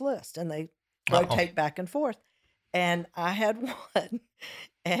other one's list, and they rotate back and forth. And I had one,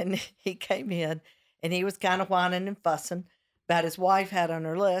 and he came in, and he was kind of whining and fussing about his wife had on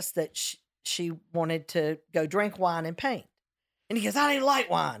her list that she wanted to go drink wine and paint. And he goes, I didn't like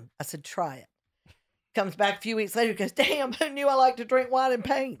wine. I said, try it. Comes back a few weeks later, goes, damn, who knew I like to drink wine and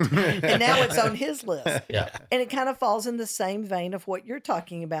paint? And now it's on his list. Yeah. And it kind of falls in the same vein of what you're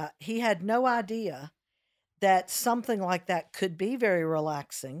talking about. He had no idea that something like that could be very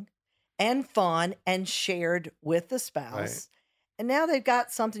relaxing and fun and shared with the spouse. Right. And now they've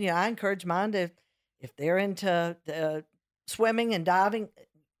got something, I encourage mine to, if they're into swimming and diving,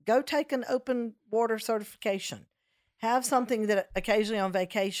 go take an open water certification. Have something that occasionally on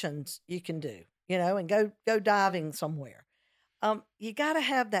vacations you can do, and go diving somewhere. You got to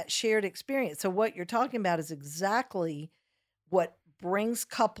have that shared experience. So what you're talking about is exactly what brings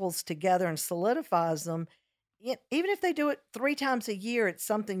couples together and solidifies them. Even if they do it 3 times a year, it's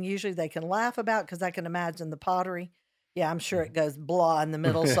something usually they can laugh about, because I can imagine the pottery. Yeah, I'm sure it goes blah in the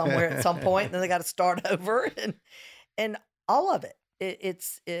middle somewhere at some point, and then they got to start over, and all of it.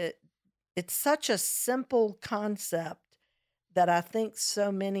 It's such a simple concept that I think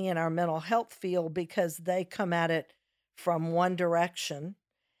so many in our mental health field, because they come at it from one direction.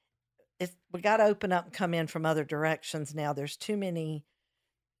 We got to open up and come in from other directions now. There's too many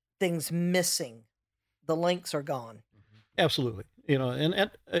things missing. The links are gone. Absolutely. And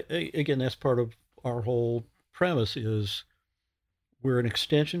again, that's part of our whole premise is we're an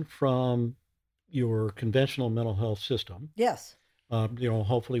extension from your conventional mental health system. Yes.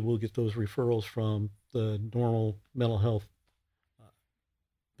 Hopefully we'll get those referrals from the normal mental health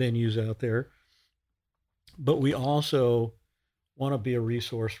venues out there. But we also want to be a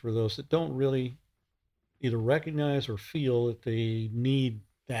resource for those that don't really either recognize or feel that they need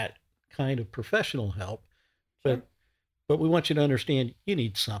that kind of professional help. Sure. But we want you to understand you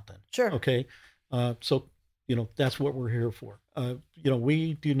need something. Sure. Okay. So, that's what we're here for.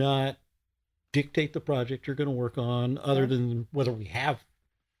 We do not dictate the project you're going to work on, other than whether we have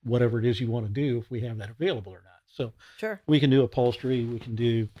whatever it is you want to do, if we have that available or not. So sure, we can do upholstery, we can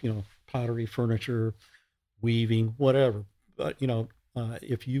do, pottery, furniture, weaving, whatever. But,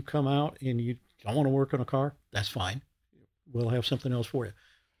 if you come out and you don't want to work on a car, that's fine. We'll have something else for you.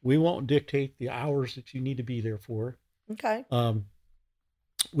 We won't dictate the hours that you need to be there for. Okay.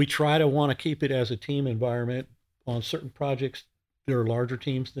 We try to want to keep it as a team environment. On certain projects, there are larger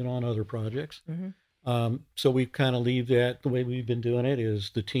teams than on other projects. Mm-hmm. So we kind of leave that, the way we've been doing it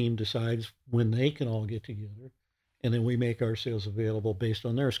is the team decides when they can all get together, and then we make ourselves available based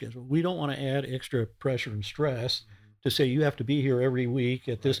on their schedule. We don't want to add extra pressure and stress to say you have to be here every week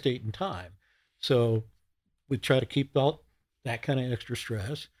at this date and time. So we try to keep all that kind of extra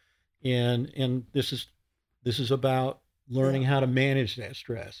stress. And this is about learning how to manage that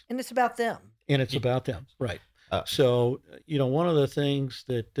stress. And it's about them. And it's about them. Right. So, one of the things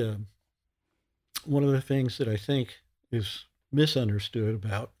that I think is misunderstood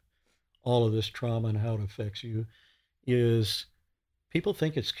about all of this trauma and how it affects you is people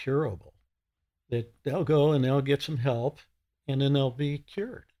think it's curable, that they'll go and they'll get some help and then they'll be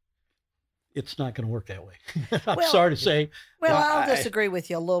cured. It's not going to work that way. I'm sorry to say. Well, I'll disagree with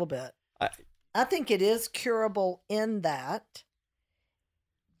you a little bit. I think it is curable in that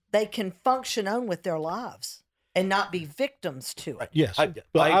they can function on with their lives and not be victims to it. Yes.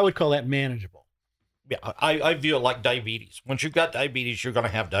 I would call that manageable. Yeah, I view it like diabetes. Once you've got diabetes, you're going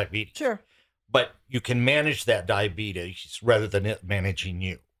to have diabetes. Sure. But you can manage that diabetes rather than it managing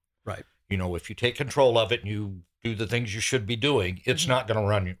you. Right. If you take control of it and you do the things you should be doing, it's not going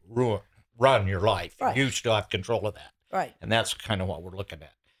to run your life. Right. You still have control of that. Right. And that's kind of what we're looking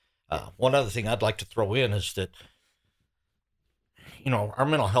at. One other thing I'd like to throw in is that, our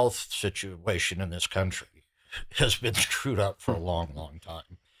mental health situation in this country has been screwed up for a long, long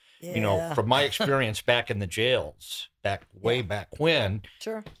time. Yeah. From my experience back in the jails, way back when,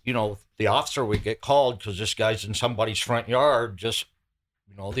 sure, the officer would get called because this guy's in somebody's front yard. Just,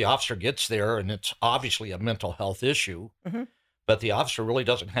 the officer gets there and it's obviously a mental health issue, but the officer really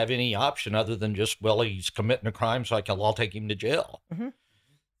doesn't have any option other than just, he's committing a crime, so I'll take him to jail. Mm-hmm.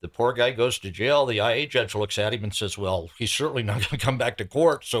 The poor guy goes to jail. The IA judge looks at him and says, he's certainly not going to come back to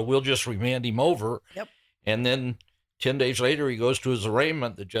court, so we'll just remand him over. Yep. And then 10 days later, he goes to his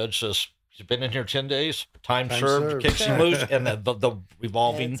arraignment. The judge says, he's been in here 10 days, time served, kicks him loose, and the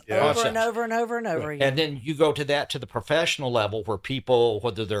revolving process. Over and over and over and over again. And then you go to the professional level where people,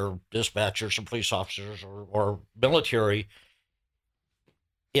 whether they're dispatchers or police officers or military,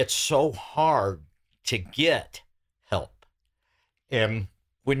 it's so hard to get help. And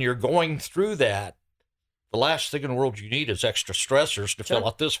when you're going through that, the last thing in the world you need is extra stressors to fill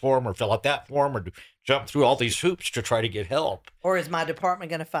out this form or fill out that form or to jump through all these hoops to try to get help. Or is my department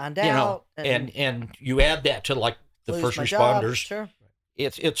going to find out? And you add that to like the first responders. Sure.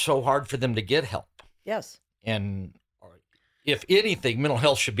 It's so hard for them to get help. Yes. And if anything, mental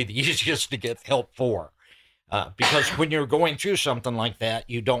health should be the easiest to get help for. Because when you're going through something like that,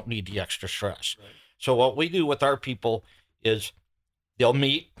 you don't need the extra stress. Right. So what we do with our people is they'll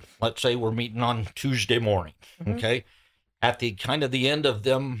meet, let's say we're meeting on Tuesday morning, okay? At the kind of the end of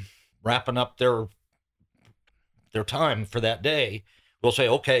them wrapping up their time for that day, we'll say,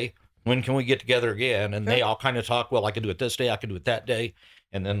 okay, when can we get together again? And they all kind of talk, well, I can do it this day, I can do it that day.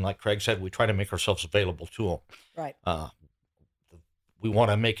 And then like Craig said, we try to make ourselves available to them. Right. We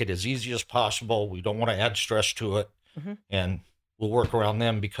want to make it as easy as possible. We don't want to add stress to it. And we'll work around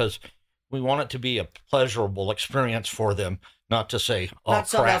them because we want it to be a pleasurable experience for them, not to say, oh, not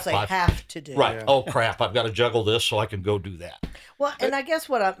something else they have to do. Right. Yeah. Oh, crap, I've got to juggle this so I can go do that. Well, and I guess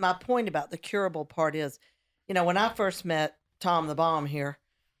my point about the curable part is, when I first met Tom the Bomb here,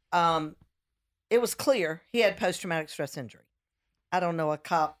 it was clear he had post-traumatic stress injury. I don't know a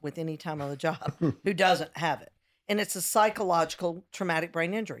cop with any time on the job who doesn't have it. And it's a psychological traumatic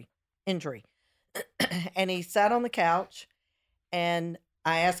brain injury. And he sat on the couch and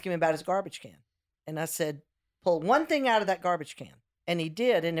I asked him about his garbage can. And I said, pull one thing out of that garbage can. And he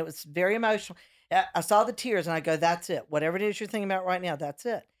did. And it was very emotional. I saw the tears and I go, that's it. Whatever it is you're thinking about right now, that's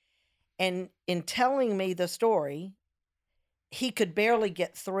it. And in telling me the story, he could barely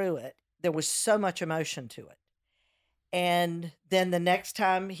get through it. There was so much emotion to it. And then the next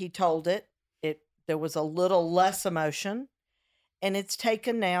time he told it, there was a little less emotion. And it's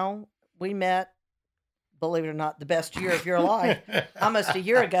taken now, we met, believe it or not, the best year of your life, almost a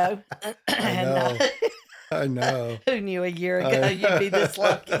year ago. I know. Who knew a year ago you'd be this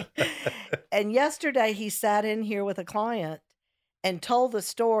lucky? And yesterday he sat in here with a client and told the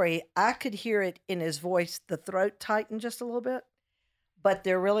story. I could hear it in his voice. The throat tightened just a little bit, but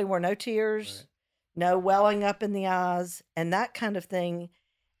there really were no tears, no welling up in the eyes and that kind of thing.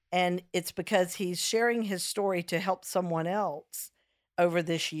 And it's because he's sharing his story to help someone else over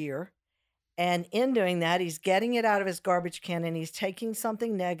this year. And in doing that, he's getting it out of his garbage can and he's taking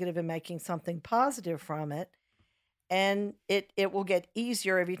something negative and making something positive from it. And it will get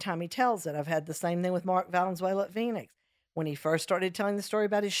easier every time he tells it. I've had the same thing with Mark Valenzuela at Phoenix. When he first started telling the story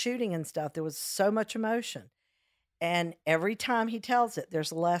about his shooting and stuff, there was so much emotion. And every time he tells it,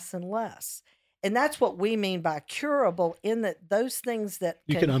 there's less and less. And that's what we mean by curable, in that those things that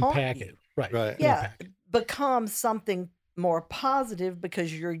you can unpack it. Right. Yeah. Become something more positive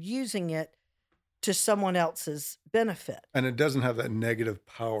because you're using it to someone else's benefit. And it doesn't have that negative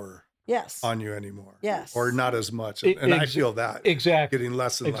power on you anymore. Yes. Or not as much. And I feel that. Exactly. Getting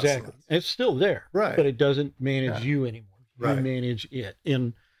less and less and less. It's still there. Right. But it doesn't manage you anymore. You manage it.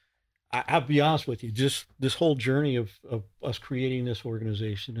 And I'll be honest with you, just this whole journey of us creating this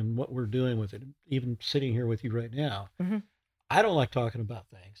organization and what we're doing with it, even sitting here with you right now, I don't like talking about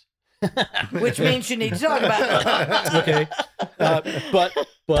things. Which means you need to talk about it. Okay.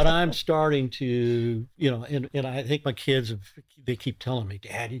 But I'm starting to, and I think my kids, they keep telling me,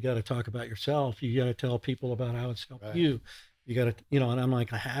 Dad, you got to talk about yourself. You got to tell people about how it's helped you. You got to, and I'm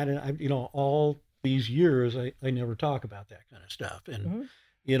like, all these years, I never talk about that kind of stuff. And,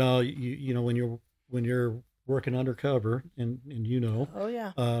 when you're working undercover and you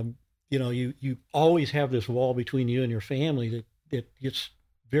always have this wall between you and your family that it's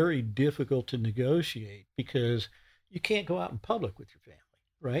very difficult to negotiate because you can't go out in public with your family,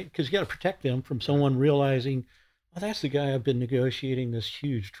 right? Because you got to protect them from someone realizing, well, that's the guy I've been negotiating this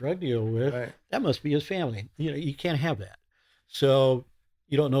huge drug deal with. Right. That must be his family. You can't have that. So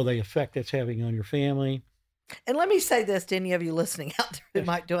you don't know the effect that's having on your family. And let me say this to any of you listening out there who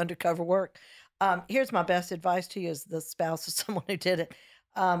might do undercover work. Here's my best advice to you as the spouse of someone who did it.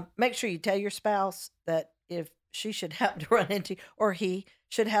 Make sure you tell your spouse that if she should happen to run into, or he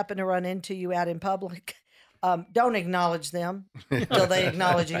should happen to run into you out in public, don't acknowledge them until they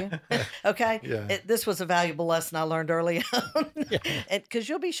acknowledge you. Okay? Yeah. This was a valuable lesson I learned early on. Because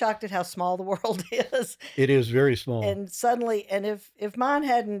you'll be shocked at how small the world is. It is very small. And suddenly, if mine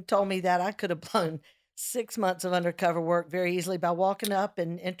hadn't told me that, I could have blown 6 months of undercover work very easily by walking up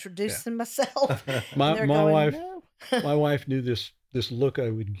and introducing myself. My wife knew this look I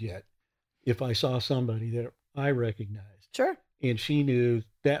would get if I saw somebody that I recognized. Sure. And she knew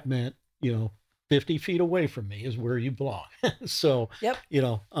that meant, 50 feet away from me is where you belong. So, yep.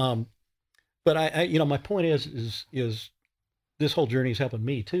 But I my point is this whole journey is helping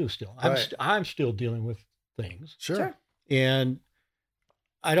me too. Still, I'm Right. I'm still dealing with things, Sure. Sure. and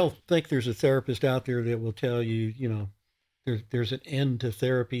I don't think there's a therapist out there that will tell you, there's an end to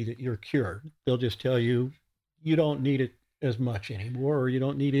therapy that you're cured. They'll just tell you you don't need it as much anymore, or you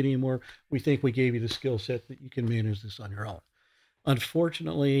don't need it anymore. We think we gave you the skill set that you can manage this on your own.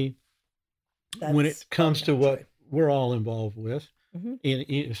 Unfortunately, when That's it comes to probably not what true. we're all involved with, Mhm.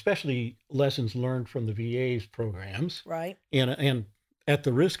 and especially lessons learned from the VA's programs, Right. and at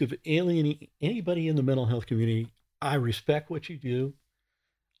the risk of alienating anybody in the mental health community, I respect what you do.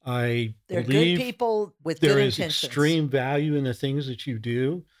 I They're good believe people with there good is intentions. extreme value in the things that you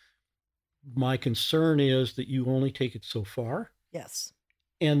do. My concern is that you only take it so far, Yes.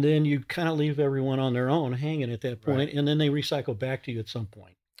 and then you kind of leave everyone on their own hanging at that point, Right. and then they recycle back to you at some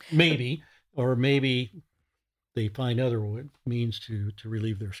point. Maybe, or maybe they find other means to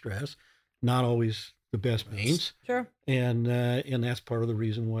relieve their stress. Not always the best Yes. means, Sure. and that's part of the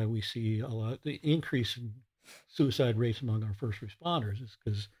reason why we see a lot the increase in suicide rates among our first responders is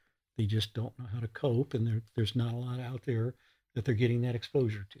because they just don't know how to cope, and there's not a lot out there that they're getting that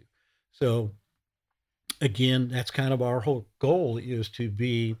exposure to. So again, that's kind of our whole goal is to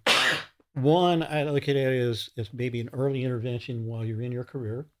be one. I look at it as maybe an early intervention while you're in your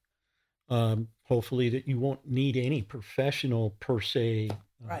career. Hopefully that you won't need any professional per se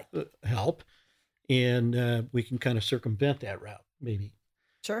Right. help, and we can kind of circumvent that route maybe.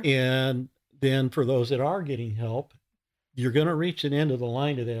 Sure. And then for those that are getting help, you're going to reach an end of the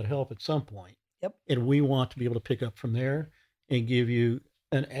line to that help at some point. Yep. And we want to be able to pick up from there and give you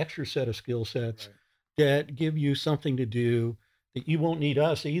an extra set of skill sets Right. that give you something to do that you won't need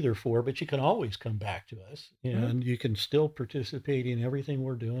us either for, but you can always come back to us and you can still participate in everything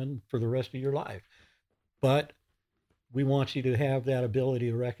we're doing for the rest of your life. But we want you to have that ability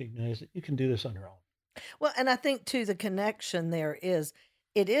to recognize that you can do this on your own. Well, and I think too the connection there is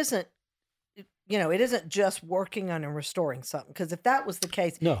it isn't it isn't just working on and restoring something, because if that was the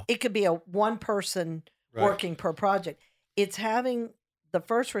case, No. it could be a one person Right. working per project. It's having the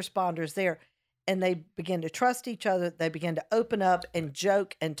first responders there, and they begin to trust each other. They begin to open up and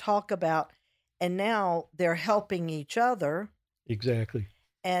joke and talk about, and now they're helping each other. Exactly.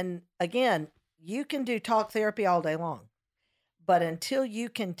 And again, you can do talk therapy all day long, but until you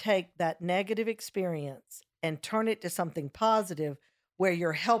can take that negative experience and turn it to something positive where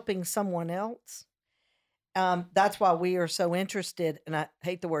you're helping someone else, that's why we are so interested. And I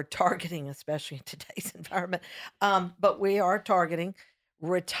hate the word targeting, especially in today's environment, but we are targeting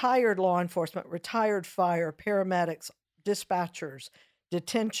retired law enforcement, retired fire, paramedics, dispatchers,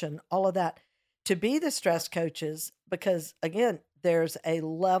 detention, all of that, to be the stress coaches, because again, there's a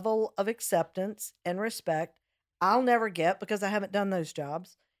level of acceptance and respect I'll never get because I haven't done those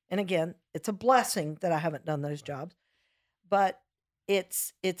jobs. And again, it's a blessing that I haven't done those jobs. But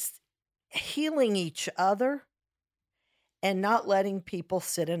it's healing each other and not letting people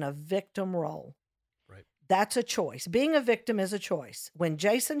sit in a victim role. Right. That's a choice. Being a victim is a choice. When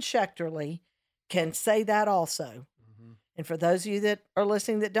Jason Schechterly can say that also. Mhm. And for those of you that are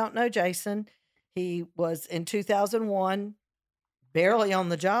listening that don't know Jason, he was in 2001, barely on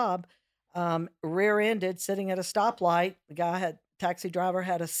the job, rear-ended, sitting at a stoplight. The taxi driver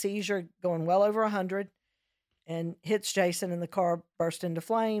had a seizure going well over 100 and hits Jason, and the car burst into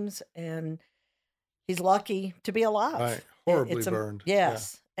flames, and he's lucky to be alive. Right. Horribly It's burned. Yeah.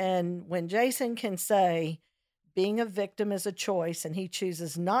 Yes. And when Jason can say being a victim is a choice, and he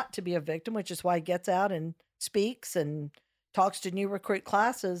chooses not to be a victim, which is why he gets out and speaks and talks to new recruit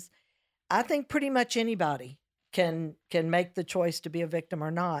classes, I think pretty much anybody can make the choice to be a victim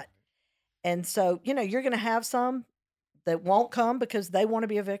or not. And so, you're going to have some that won't come because they want to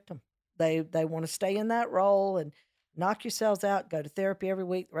be a victim. They want to stay in that role and knock yourselves out, go to therapy every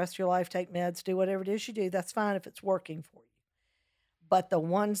week, the rest of your life, take meds, do whatever it is you do. That's fine if it's working for you. But the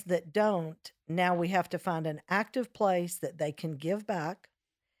ones that don't, now we have to find an active place that they can give back.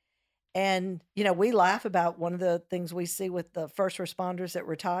 And, we laugh about one of the things we see with the first responders that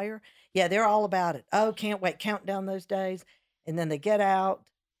retire. Yeah, they're all about it. Oh, can't wait, count down those days. And then they get out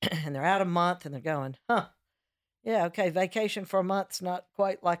and they're out a month and they're going, yeah, okay, vacation for a month's not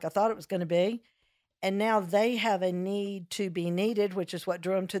quite like I thought it was going to be. And now they have a need to be needed, which is what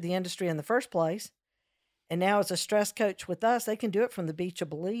drew them to the industry in the first place. And now as a stress coach with us, they can do it from the beach of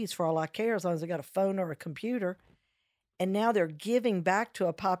Belize for all I care, as long as they got a phone or a computer. And now they're giving back to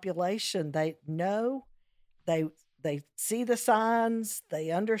a population they know, they see the signs, they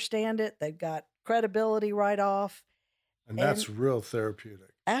understand it, they've got credibility right off. And that's real therapeutic.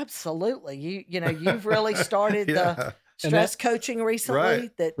 Absolutely. You've really started Yeah. the stress coaching recently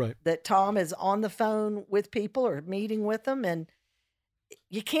Right. that Right. that Tom is on the phone with people or meeting with them, and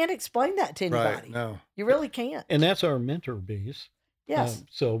you can't explain that to anybody. Right. No. You really can't. And that's our mentor base. Yes.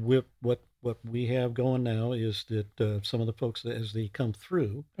 So what we have going now is that some of the folks that, as they come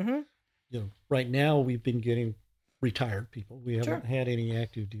through, Mhm. right now we've been getting retired people. We haven't Sure. had any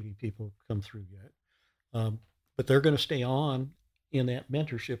active duty people come through yet, but they're going to stay on in that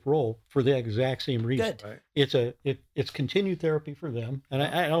mentorship role for the exact same reason. Good. Right. It's continued therapy for them, and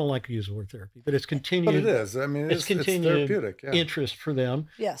I don't like to use the word therapy, but it's But continued it is. I mean, it's it's continued therapeutic. Yeah. interest for them,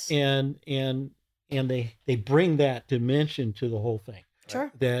 Yes. and they bring that dimension to the whole thing.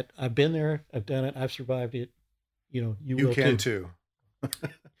 Sure. That I've been there, I've done it, I've survived it. You You will can too. too.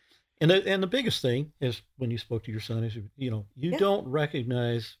 And the biggest thing is when you spoke to your son is you Yeah. don't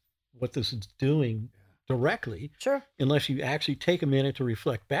recognize what this is doing directly Sure. unless you actually take a minute to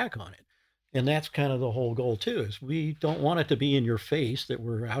reflect back on it. And that's kind of the whole goal too, is we don't want it to be in your face that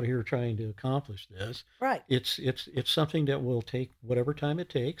we're out here trying to accomplish this. Right. It's something that will take whatever time it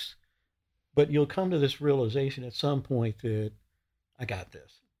takes, but you'll come to this realization at some point that I got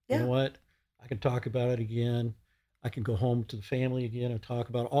this. You Yeah. know what? I can talk about it again. I can go home to the family again and talk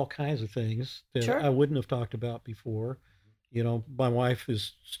about all kinds of things that Sure. I wouldn't have talked about before. My wife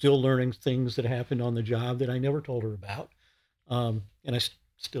is still learning things that happened on the job that I never told her about. And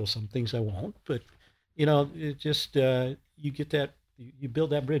still some things I won't, but it just, you get that, you build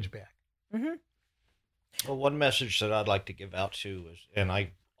that bridge back. Mm-hmm. Well, one message that I'd like to give out to is, and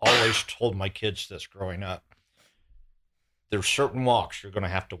I always told my kids this growing up, there's certain walks you're going to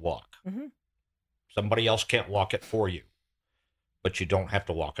have to walk. Mm-hmm. Somebody else can't walk it for you, but you don't have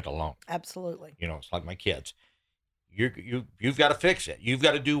to walk it alone. Absolutely. It's like my kids. You've got to fix it. You've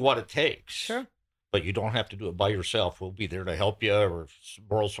got to do what it takes. Sure. But you don't have to do it by yourself. We'll be there to help you or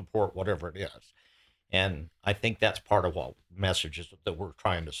moral support, whatever it is. And I think that's part of what messages that we're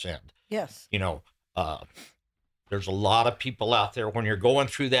trying to send. Yes. There's a lot of people out there. When you're going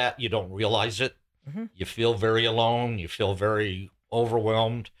through that, you don't realize it. Mhm. You feel very alone. You feel very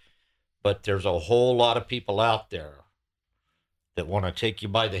overwhelmed. But there's a whole lot of people out there that want to take you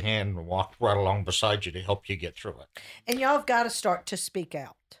by the hand and walk right along beside you to help you get through it. And y'all have got to start to speak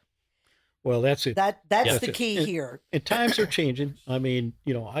out. Well, that's it. That's Yeah. the key here. And times are changing. I mean,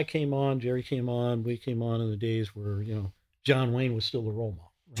 I came on, Jerry came on, we came on in the days where, John Wayne was still the role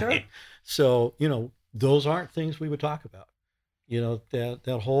model. Sure. So, those aren't things we would talk about.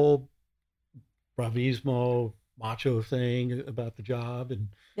 That whole bravismo, macho thing about the job, and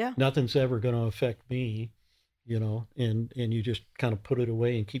Yeah. nothing's ever going to affect me, and you just kind of put it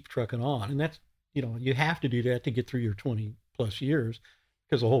away and keep trucking on. And that's, you have to do that to get through your 20 plus years,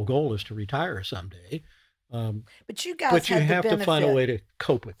 because the whole goal is to retire someday. But you guys But you had have the to find a benefit way to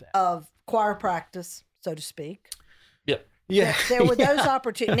cope with that. of choir practice, so to speak. Yep. Yeah. There were those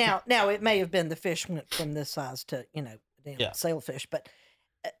opportunities. Now it may have been the fish went from this size to damn Yeah. sailfish,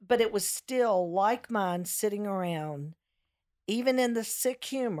 but it was still like mine sitting around, even in the sick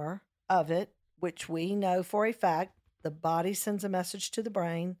humor of it, which we know for a fact the body sends a message to the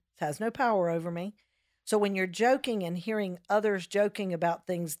brain. It has no power over me. So when you're joking and hearing others joking about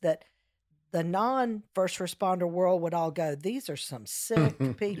things that the non-first responder world would all go, these are some sick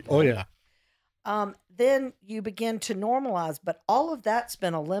people. Oh, yeah. Then you begin to normalize, but all of that's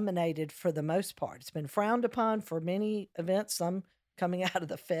been eliminated for the most part. It's been frowned upon for many events, some coming out of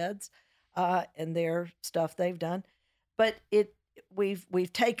the feds and their stuff they've done. But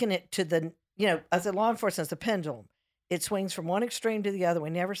we've taken it to the, as a law enforcement, it's a pendulum. It swings from one extreme to the other. We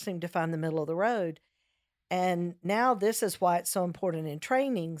never seem to find the middle of the road. And now this is why it's so important in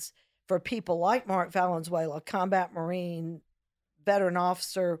trainings for people like Mark Valenzuela, combat Marine, veteran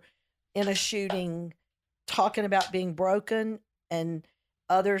officer in a shooting, talking about being broken, and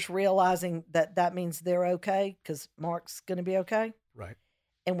others realizing that means they're okay because Mark's going to be okay. Right.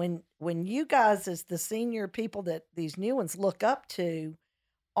 And when you guys, as the senior people that these new ones look up to,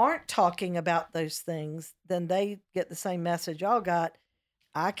 aren't talking about those things, then they get the same message y'all got.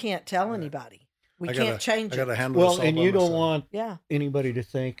 I can't tell Right. anybody. We I can't gotta- change I got to it. handle Well, this all and by you don't myself. want Yeah. anybody to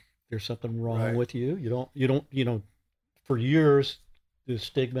think there's something wrong Right. with you. You don't, for years, the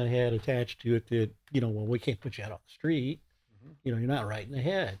stigma had attached to it that, well, we can't put you out on the street. Mhm. You're not right in the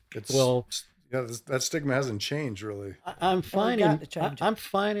head. It's, Well, that stigma hasn't changed really. I'm fine got in, to change it. I'm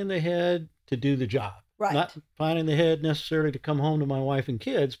fine in the head to do the job. Right. Not fine in the head necessarily to come home to my wife and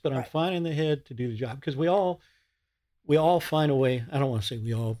kids, but I'm Right. fine in the head to do the job, because we all find a way. I don't want to say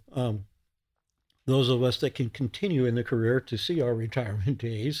we all, those of us that can continue in the career to see our retirement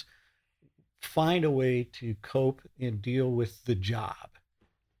days, find a way to cope and deal with the job.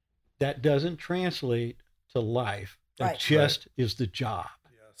 That doesn't translate to life That Right. just is the job.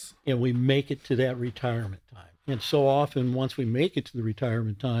 Yes. And we make it to that retirement time. And so often, once we make it to the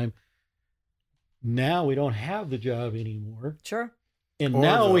retirement time, now we don't have the job anymore. Sure. And Or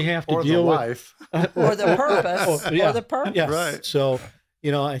now the- we have to or the deal with life. Or the purpose. yeah. Or the purpose. Yes. Right. So,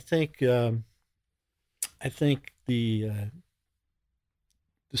 I think the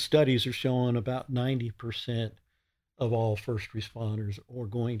studies are showing about 90% of all first responders are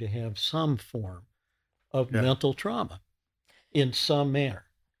going to have some form of Yeah. mental trauma in some manner,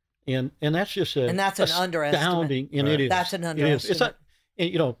 and that's just And that's an underestimate. astounding. And Right. it is. That's an It is. It's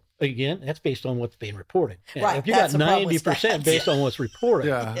underestimate. not. And, again, that's based on what's being reported. And Right, If you that's got the problem with 90% stats. based on what's reported,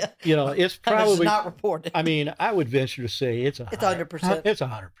 Yeah. Yeah. it's And probably it's not reported. I mean, I would venture to say it's 100%. It's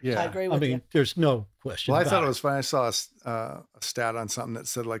 100%. Yeah. I agree I with mean, you. there's no question. Well, I about thought it was funny. I saw a stat on something that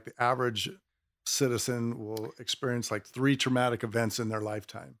said like the average citizen will experience like 3 traumatic events in their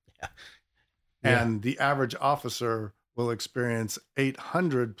lifetime. Yeah. And the average officer will experience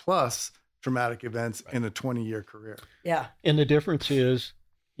 800 plus traumatic events in a 20-year career. Yeah. And the difference is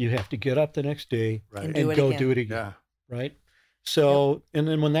you have to get up the next day Right. And and do it go again. do it again. Yeah. Right. So, and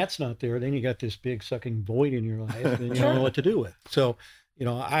then when that's not there, then you got this big sucking void in your life and you Sure. don't know what to do with. So,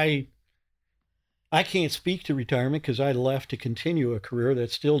 I can't speak to retirement because I left to continue a career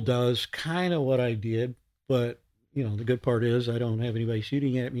that still does kind of what I did. But, the good part is I don't have anybody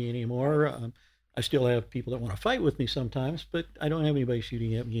shooting at me anymore. I still have people that want to fight with me sometimes, but I don't have anybody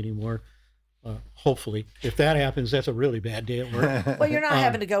shooting at me anymore. Hopefully, if that happens, that's a really bad day at work. Well, you're not Um,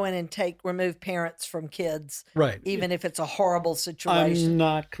 having to go in and remove parents from kids, Right. even if it's a horrible situation. I'm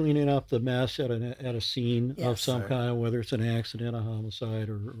not cleaning up the mess at a scene of Yes. some Right. kind, whether it's an accident, a homicide,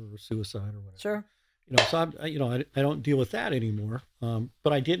 or suicide, or whatever. Sure. So I don't deal with that anymore.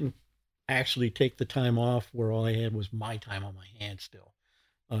 But I didn't actually take the time off where all I had was my time on my hands still.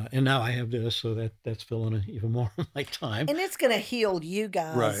 And now I have this, so that's filling even more of my time. And it's going to heal you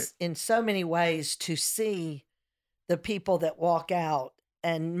guys Right. in so many ways to see the people that walk out.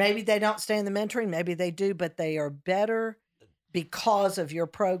 And maybe they don't stay in the mentoring, maybe they do, but they are better because of your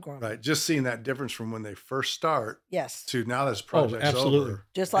program. Right. Just seeing that difference from when they first start Yes. to now this project's absolutely. over.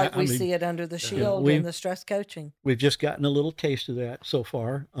 Just like I we mean, see it under the shield we- in the stress coaching. We've just gotten a little taste of that so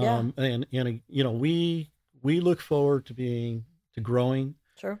far. Yeah. And we look forward to growing.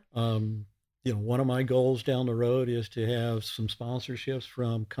 Sure. One of my goals down the road is to have some sponsorships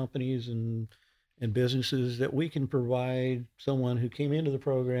from companies and businesses that we can provide someone who came into the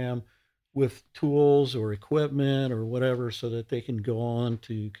program with tools or equipment or whatever, so that they can go on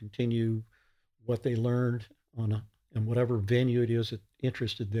to continue what they learned in whatever venue it is that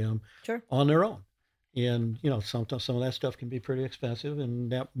interested them Sure. on their own. And sometimes some of that stuff can be pretty expensive,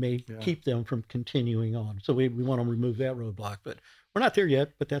 and that may Yeah. keep them from continuing on. So we want to remove that roadblock, but we're not there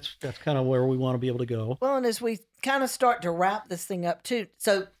yet. But that's kind of where we want to be able to go. Well, and as we kind of start to wrap this thing up too,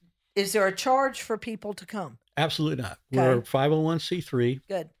 so is there a charge for people to come? Absolutely not. Okay. We're 501c3.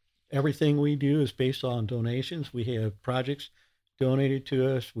 Good. Everything we do is based on donations. We have projects donated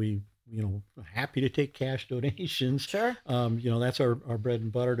to us. We happy to take cash donations. Sure. That's our bread and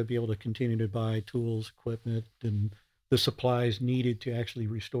butter, to be able to continue to buy tools, equipment, and the supplies needed to actually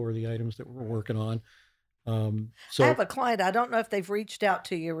restore the items that we're working on. I have a client, I don't know if they've reached out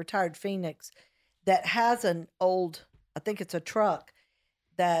to you, retired Phoenix, that has an old, I think it's a truck,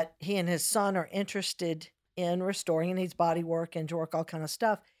 that he and his son are interested in restoring. He needs body work, engine work, all kind of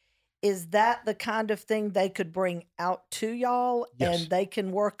stuff. Is that the kind of thing they could bring out to y'all Yes. and they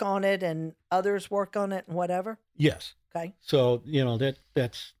can work on it and others work on it and whatever? Yes. Okay. So,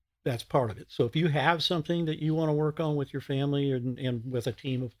 that's part of it. So if you have something that you want to work on with your family and with a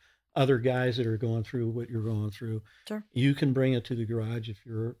team of other guys that are going through what you're going through, Sure. you can bring it to the garage. If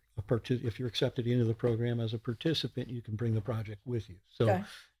you're if you're accepted into the program as a participant, you can bring the project with you. So, Okay.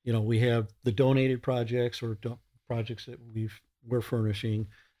 we have the donated projects or projects that we're furnishing,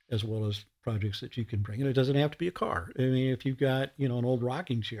 as well as projects that you can bring. And it doesn't have to be a car. I mean, if you've got, an old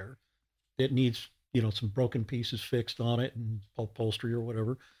rocking chair that needs, some broken pieces fixed on it and upholstery or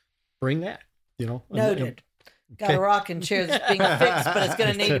whatever, bring that, Noted. Got Okay. a rocking chair that's being fixed, but it's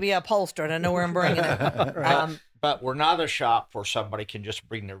going to need to be upholstered. I know where I'm bringing it. Right. But we're not a shop where somebody can just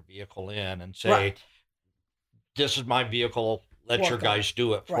bring their vehicle in and say, Right. this is my vehicle. Let your Work on it. guys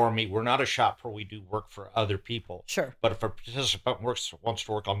do it for Right. me. We're not a shop where we do work for other people. Sure. But if a participant wants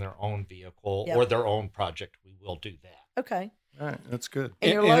to work on their own vehicle Yep. or their own project, we will do that. Okay. All right. That's good.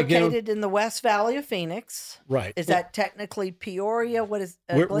 And you're And again- located in the West Valley of Phoenix. Right. Is that technically Peoria? What is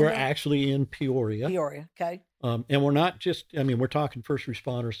we're Glendale? actually in Peoria. Peoria? Okay. And we're not just, we're talking first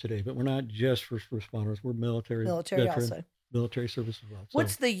responders today, but we're not just first responders. We're military Military veteran, also. military service as well. So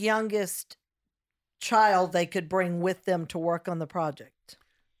What's the youngest child they could bring with them to work on the project?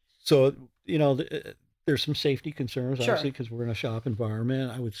 So, there's some safety concerns, Sure. obviously, because we're in a shop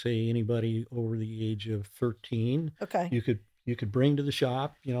environment. I would say anybody over the age of 13, Okay. you could bring to the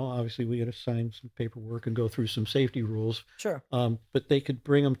shop. Obviously we got to sign some paperwork and go through some safety rules. Sure. But they could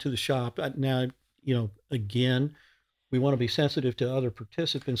bring them to the shop. Now, again, we want to be sensitive to other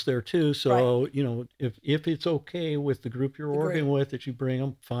participants there too. So, if it's okay with the group you're Agree. working with that you bring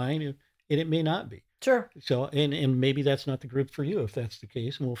them, fine. And it may not be. Sure. So, and maybe that's not the group for you if that's the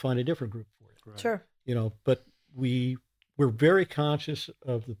case, and we'll find a different group for you. Right. Sure. But we're very conscious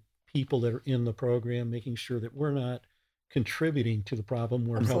of the people that are in the program, making sure that we're not contributing to the problem.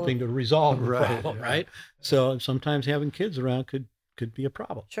 We're Absolutely. helping to resolve the Right, problem, yeah. right? So sometimes having kids around could be a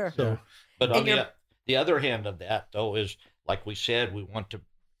problem. Sure. So But And on you're- the other hand of that, though, is like we said, we want to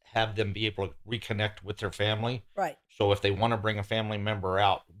have them be able to reconnect with their family. Right. So if they want to bring a family member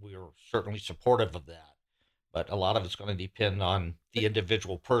out, we're certainly supportive of that. But a lot of it's going to depend on the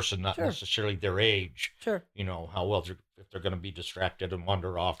individual person, not Sure. necessarily their age. Sure. How well if they're going to be distracted and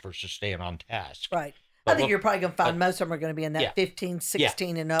wander off versus staying on task. Right. But I think look- you're probably going to find most of them are going to be in that Yeah. 15,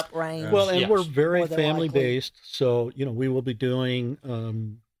 16 and up range. well, and Yes. we're very More than family likely. based. So we will be doing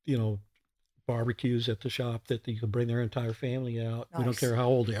barbecues at the shop that you can bring their entire family out. We don't Nice. care how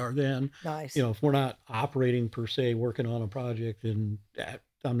old they are then. Nice. If we're not operating per se, working on a project, then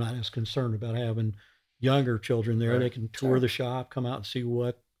I'm not as concerned about having younger children there. Right. They can tour Sure. the shop, come out and see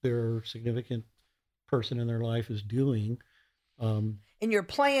what their significant person in their life is doing. And your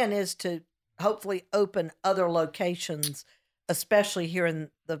plan is to hopefully open other locations, especially here in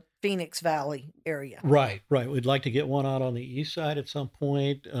the Phoenix Valley area. Right. We'd like to get one out on the east side at some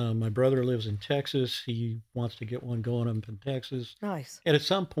point. My brother lives in Texas. He wants to get one going up in Texas. Nice. And at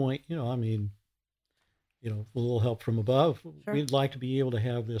some point, with a little help from above, Sure. we'd like to be able to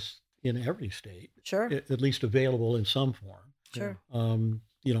have this in every state, Sure. at least available in some form. Sure.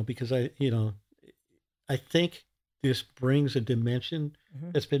 Because I think this brings a dimension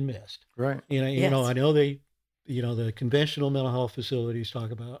Mhm. that's been missed. Right. And Yes. I know the conventional mental health facilities talk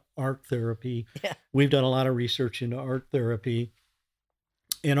about art therapy. Yeah. We've done a lot of research into art therapy,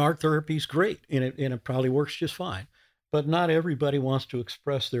 and art therapy is great, and it probably works just fine. But not everybody wants to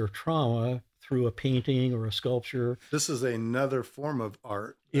express their trauma through a painting or a sculpture. This is another form of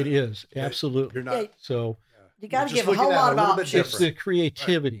art. It is that absolutely. You're not. Yeah. So You got to just give a looking whole at it lot a of little bit options. it's the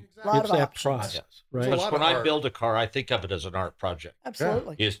creativity. Right. Lot It's of that options. process, right? a Because lot when of I art. build a car, I think of it as an art project.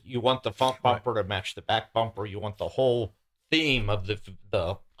 Absolutely. Is you want the front bumper to match the back bumper. You want the whole theme of the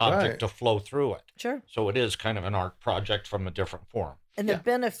object Right. to flow through it. Sure. So it is kind of an art project from a different form. And the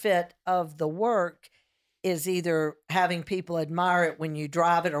benefit of the work is either having people admire it when you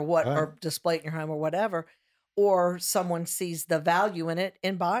drive it or or display it in your home or whatever, or someone sees the value in it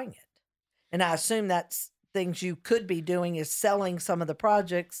and buying it. And I assume that's things you could be doing is selling some of the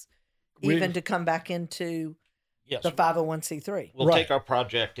projects even to come back into Yes. the 501c3. We'll Right. take our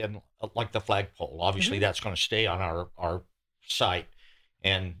project and like the flagpole. Obviously, Mhm. that's going to stay on our site,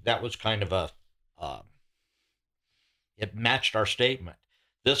 and that was kind of it matched our statement.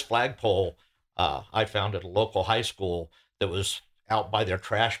 This flagpole, I found at a local high school that was out by their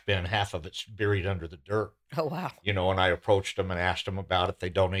trash bin. Half of it's buried under the dirt. Oh, wow. And I approached them and asked them about it. They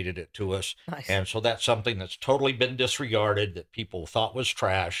donated it to us, Nice. and so that's something that's totally been disregarded that people thought was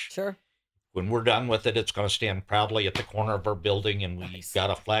trash. Sure. When we're done with it, it's going to stand proudly at the corner of our building, and we Nice. got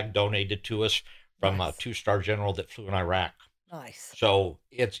a flag donated to us from Nice. a 2-star general that flew in Iraq. Nice. So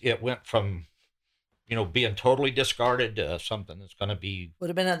it went from being totally discarded to something that's going to be Would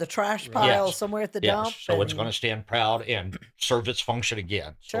have been in the trash pile Yes. somewhere at the yes. dump. So it's and- going to stand proud and serve its function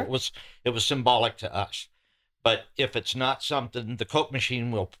again. So Sure. it was symbolic to us. But if it's not something, the Coke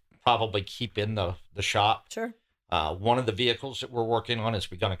machine will probably keep in the shop. Sure. One of the vehicles that we're working on is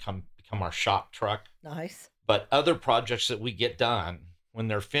going to become our shop truck. Nice. But other projects that we get done, when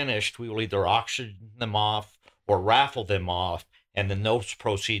they're finished, we will either auction them off or raffle them off, and then those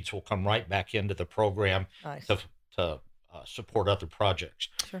proceeds will come right back into the program Nice. to support other projects.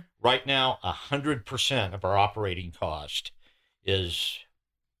 Sure. Right now, 100% of our operating cost is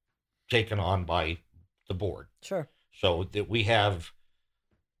taken on by the board. Sure. So that we have,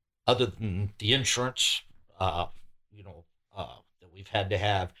 other than the insurance, that we've had to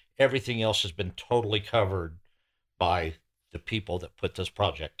have, everything else has been totally covered by the people that put this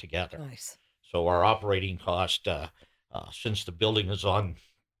project together. Nice. So our operating cost, since the building is on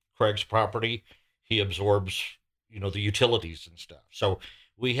Craig's property, he absorbs, the utilities and stuff. So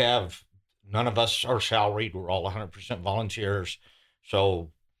we have, none of us are salaried. We're all 100% volunteers.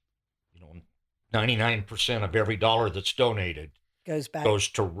 So, 99% of every dollar that's donated goes back. goes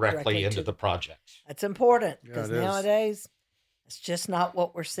directly directly into to the projects. That's important Yeah, because it is. nowadays it's just not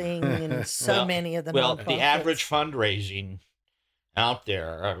what we're seeing in so Well- many of the Well, nonprofits. the average fundraising out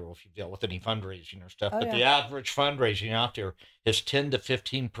there, I don't know if you deal with any fundraising or stuff, Oh, but yeah. the average fundraising out there is 10 to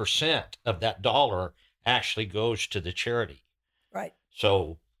 15% of that dollar actually goes to the charity. Right.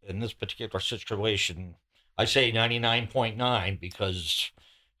 So in this particular situation, I say 99.9 because,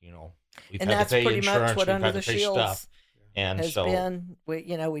 we've And had that's to pay pretty insurance, much what we've Under had the to pay Shields stuff. And has so, been.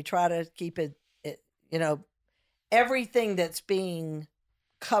 We try to keep it, everything that's being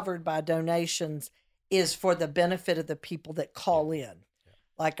covered by donations is for the benefit of the people that call in,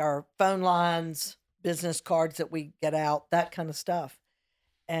 like our phone lines, business cards that we get out, that kind of stuff.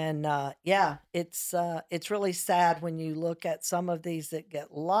 And it's really sad when you look at some of these that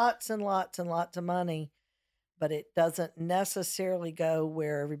get lots and lots and lots of money, but it doesn't necessarily go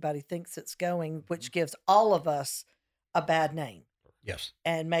where everybody thinks it's going, which gives all of us a bad name Yes.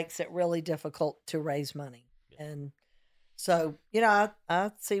 and makes it really difficult to raise money. And so,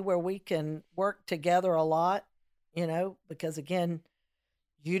 I see where we can work together a lot, because again,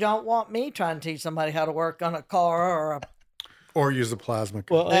 you don't want me trying to teach somebody how to work on a car or Or use a plasma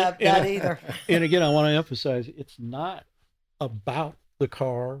cutter. Well, that either. And again, I want to emphasize it's not about the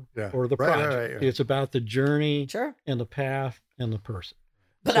car Yeah. or the Right, project. right. It's about the journey Sure. and the path and the person.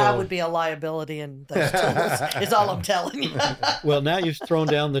 But I So- would be a liability in those tools, is all I'm telling you. Well, now you've thrown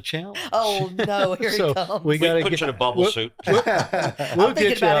down the challenge. Oh, no, here So he comes. we we gotta put get you in a bubble we'll- suit. we'll I'm thinking get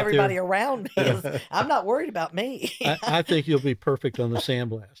you about out everybody there. around me. I'm not worried about me. I think you'll be perfect on the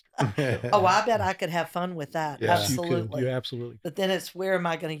sandblaster. Oh, I bet I could have fun with that. Yes, You could. Absolutely. You absolutely. But then it's where am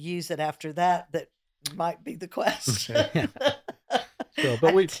I going to use it after that? That might be the question. So,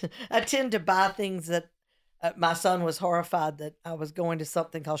 but we I tend to buy things that my son was horrified that I was going to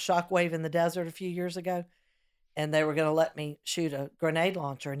something called Shockwave in the Desert a few years ago, and they were going to let me shoot a grenade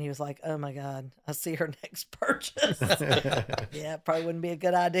launcher, and he was like, "Oh my God, I see her next purchase." Yeah, probably wouldn't be a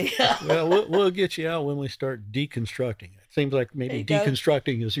good idea. well, we'll get you out when we start deconstructing. It seems like maybe you go.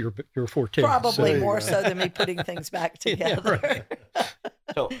 deconstructing is your forte. Probably you more go. so than me putting things back Yeah, together. right.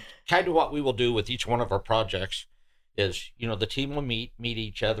 So kind of what we will do with each one of our projects is, the team will meet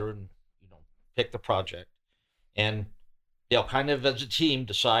each other and, pick the project. And they'll kind of, as a team,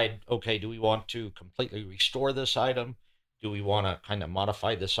 decide, okay, do we want to completely restore this item? Do we want to kind of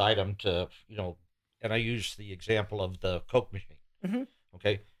modify this item to, and I use the example of the Coke machine. Mhm.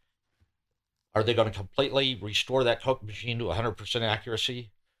 Okay. Are they going to completely restore that Coke machine to 100%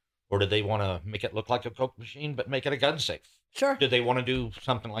 accuracy? Or do they want to make it look like a Coke machine, but make it a gun safe? Sure, Do they want to do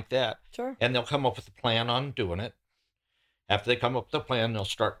something like that? sure. And they'll come up with a plan on doing it. After they come up with a plan, they'll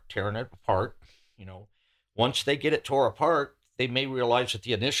start tearing it apart. Once they get it tore apart, they may realize that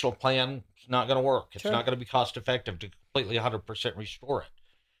the initial plan is not going to work. It's Sure. not going to be cost effective to completely 100% restore it.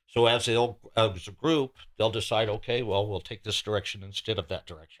 So as a group, they'll decide, okay, well, we'll take this direction instead of that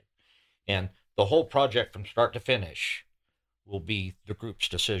direction. And the whole project from start to finish will be the group's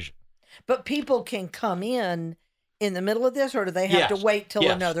decision. But people can come in the middle of this, or do they have to Yes, wait till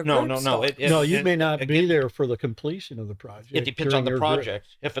yes. another No, group no. starts? No, you may not be again, there for the completion of the project. It depends during on the your group. project.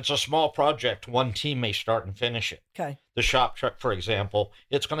 If it's a small project, one team may start and finish it. Okay, The shop truck, for example,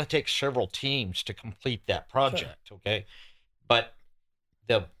 it's going to take several teams to complete that project. Okay. But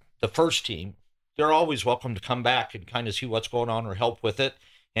the first team, they're always welcome to come back and kind of see what's going on or help with it.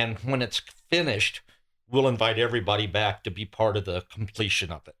 And when it's finished, we'll invite everybody back to be part of the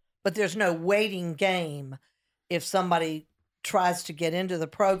completion of it. but there's no waiting game. If somebody tries to get into the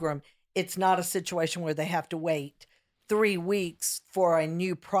program, it's not a situation where they have to wait 3 weeks for a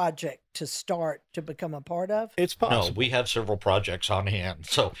new project to start to become a part of. It's No, possible. we have several projects on hand.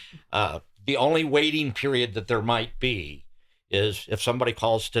 So the only waiting period that there might be is if somebody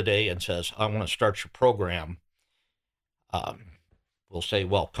calls today and says, I want to start your program, we'll say,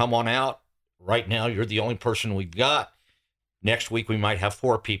 well, come on out. Right now, you're the only person we've got. Next week, we might have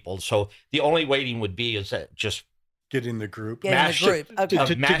 4 people. So the only waiting would be is that just Getting the group. Getting the mash group. it- Okay. of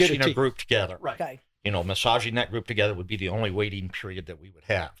to get a mashing a team. group together. Right. Okay. Massaging that group together would be the only waiting period that we would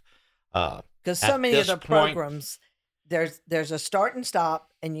have. Because so At many of this the point- programs, there's a start and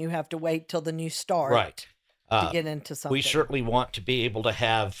stop, and you have to wait till the new start Right. to get into something. We certainly want to be able to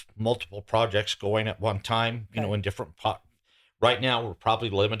have multiple projects going at one time, Okay. in different right now we're probably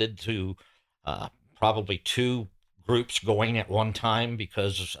limited to probably 2 groups going at one time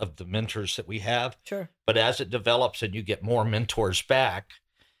because of the mentors that we have. Sure. But as it develops and you get more mentors back,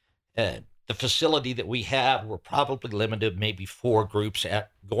 the facility that we have, we're probably limited maybe 4 groups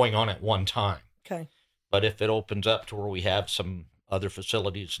going on at one time. Okay. But if it opens up to where we have some other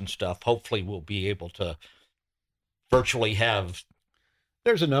facilities and stuff, hopefully we'll be able to virtually have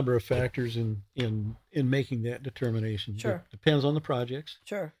There's a number of factors in making that determination. Sure. It depends on the projects.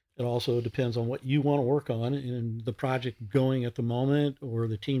 Sure. It also depends on what you want to work on and the project going at the moment, or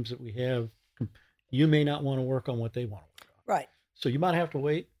the teams that we have. You may not want to work on what they want to work on. Right. So you might have to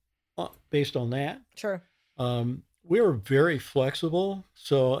wait based on that. Sure. We're very flexible.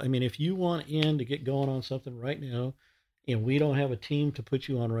 So, I mean, if you want in to get going on something right now and we don't have a team to put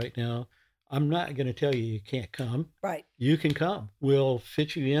you on right now, I'm not going to tell you can't come. Right. You can come. We'll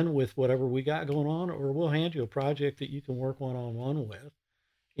fit you in with whatever we got going on, or we'll hand you a project that you can work one-on-one with.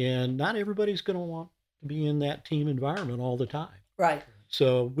 And not everybody's going to want to be in that team environment all the time. Right.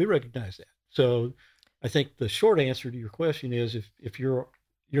 So we recognize that. So I think the short answer to your question is if you're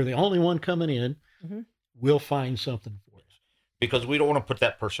the only one coming in, Mhm. we'll find something for you. Because we don't want to put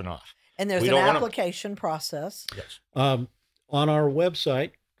that person off. And there's We an don't wanna- application process. Yes. On our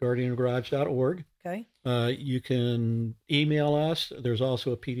website, guardiangarage.org, Okay. you can email us. There's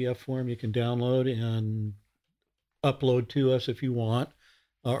also a PDF form you can download and upload to us if you want,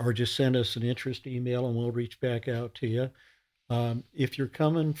 or just send us an interest email and we'll reach back out to you. If you're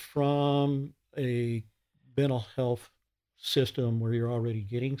coming from a mental health system where you're already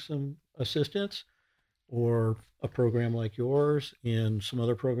getting some assistance, or a program like yours and some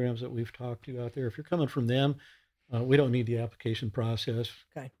other programs that we've talked to out there, if you're coming from them, we don't need the application process.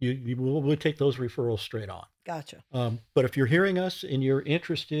 Okay. We'll take those referrals straight on. Gotcha. But if you're hearing us and you're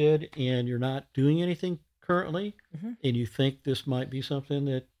interested and you're not doing anything currently, Mhm. and you think this might be something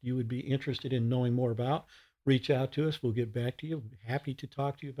that you would be interested in knowing more about, reach out to us. We'll get back to you. We'd be happy to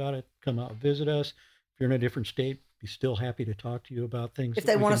talk to you about it. Come out and visit us. If you're in a different state, be still happy to talk to you about things If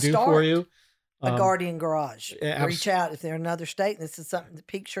that they we wanna can do for start you. A Guardian Garage. abs- Reach out if they're in another state and this is something that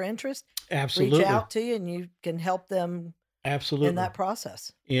piques your interest. Absolutely. Reach out to you and you can help them Absolutely. in that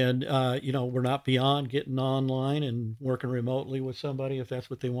process. And, we're not beyond getting online and working remotely with somebody if that's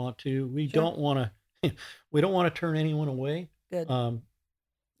what they want to. We Sure. don't want to, we don't want to turn anyone away. Good.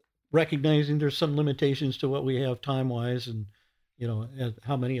 Recognizing there's some limitations to what we have time wise, and, and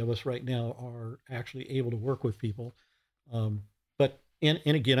how many of us right now are actually able to work with people. And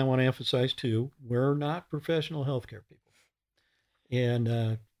again, I want to emphasize too, we're not professional healthcare people,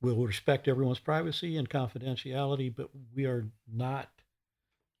 and we'll respect everyone's privacy and confidentiality, but we are not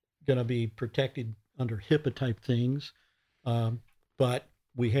going to be protected under HIPAA type things. But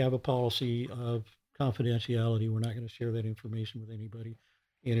we have a policy of confidentiality. We're not going to share that information with anybody.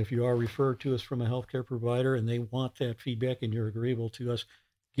 And if you are referred to us from a healthcare provider and they want that feedback and you're agreeable to us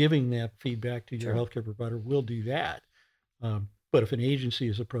giving that feedback to your Sure. healthcare provider, we'll do that. But if an agency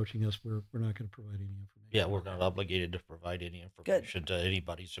is approaching us, we're not going to provide any information. Yeah, we're not obligated to provide any information to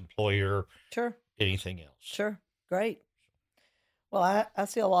anybody's employer, Sure. anything else. Sure. Great. Well, I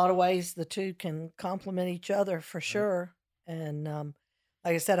see a lot of ways the two can complement each other for sure. And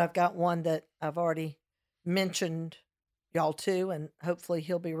like I said, I've got one that I've already mentioned y'all to, and hopefully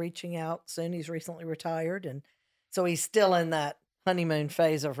he'll be reaching out soon. He's recently retired, and so he's still in that honeymoon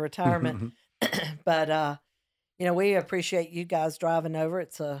phase of retirement. But we appreciate you guys driving over.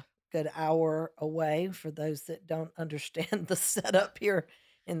 It's a good hour away for those that don't understand the setup here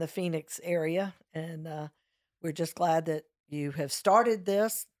in the Phoenix area. And we're just glad that you have started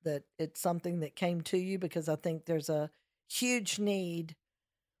this, that it's something that came to you, because I think there's a huge need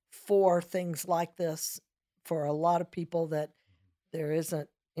for things like this for a lot of people that there isn't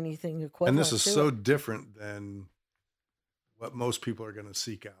anything equivalent And this is to so it. different than what most people are going to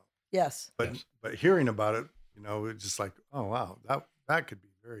seek out. Yes, But hearing about it, it's just like, oh wow, that could be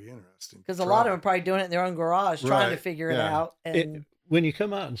very interesting. because a lot of them are probably doing it in their own garage, trying to Right, figure it yeah. out. And When you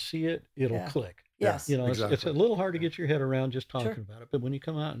come out and see it, it'll Yeah. click. yes, It's a Exactly. little hard to get your head around just talking Sure. about it, but when you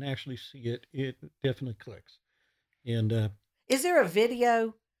come out and actually see it, it definitely clicks. And is there a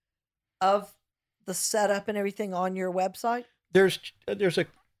video of the setup and everything on your website? there's a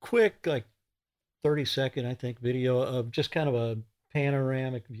quick 30-second, I think, video of just kind of a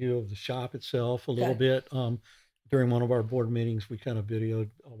panoramic view of the shop itself a little Okay. bit. During one of our board meetings, we kind of videoed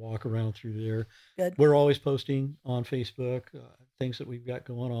a walk around through there. Good. We're always posting on Facebook things that we've got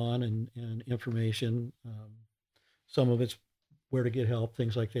going on and information. Some of it's where to get help,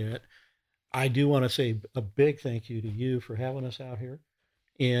 things like that. I do want to say a big thank you to you for having us out here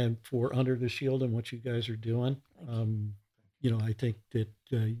and for Under the Shield and what you guys are doing. Thank you. I think that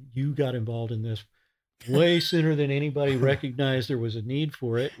you got involved in this way sooner than anybody recognized there was a need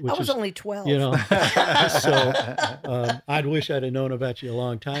for it. Which I was is, only 12. so I'd wish I'd have known about you a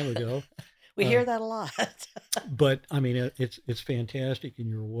long time ago. We hear that a lot. But I mean, it's fantastic, and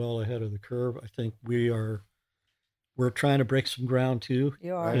you're well ahead of the curve. I think we're trying to break some ground too.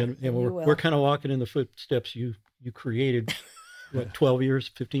 You are. And You we're will. kind of walking in the footsteps you created what, 12 years,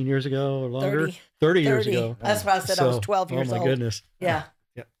 15 years ago or longer? 30. 30 years 30. ago. That's why I said I was So, 12 years oh my old. goodness. Yeah.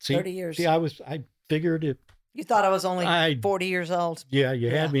 Yeah. 30 years. See, I figured it. You thought I was only I- 40 years old. Yeah, you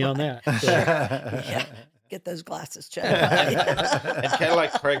had Yeah, me on right. that. So, Yeah. Get those glasses checked. And kind of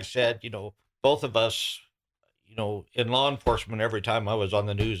like Craig said, both of us, in law enforcement, every time I was on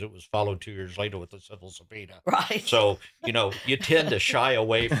the news, it was followed 2 years later with a civil subpoena. Right. So, you tend to shy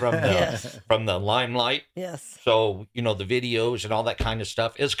away from the Yes. from the limelight. Yes. So, the videos and all that kind of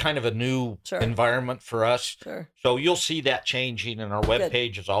stuff is kind of a new Sure. environment for us. Sure. So you'll see that changing, and our Good.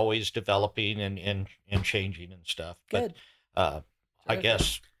 webpage is always developing and changing and stuff. Good. But I Terrific.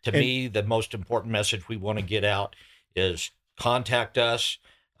 guess to And- me, the most important message we want to get out is contact us.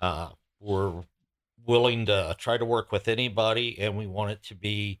 We're willing to try to work with anybody, and we want it to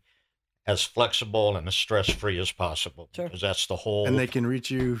be as flexible and as stress-free as possible. Sure. Because that's the whole And they can reach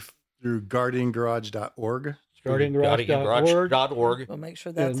you through guardiangarage.org. guardiangarage.org. guardiangarage.org. We'll make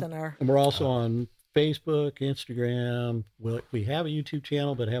sure that's And- in our. And we're also on Facebook, Instagram. We have a YouTube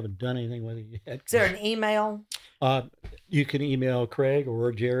channel, but haven't done anything with it yet. Is there an email? You can email Craig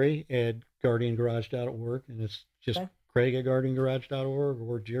or Jerry at guardiangarage.org, and it's just Okay. Craig at guardiangarage.org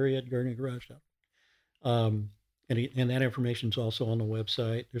or Jerry at guardiangarage.org. And that information is also on the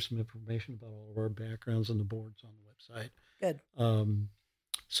website. There's some information about all of our backgrounds and the boards on the website. Good.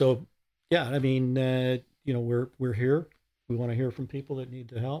 So, yeah, I mean, we're here. We want to hear from people that need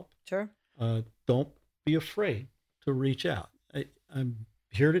the help. Sure. Don't be afraid to reach out. I'm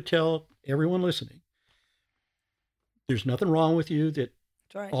here to tell everyone listening, there's nothing wrong with you, that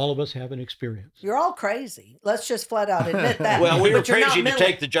That's right. all of us have an experience. You're all crazy. Let's just flat out admit that. Well, we were But you're not crazy to mentally-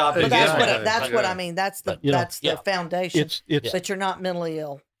 take the job to But that's begin what with. that's what I Yeah. mean. That's the But, that's the yeah. foundation. It's But you're not mentally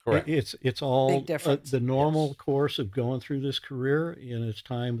ill. Correct. It's all Big difference. the normal course of going through this career, and it's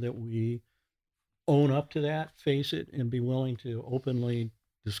time that we own up to that, face it, and be willing to openly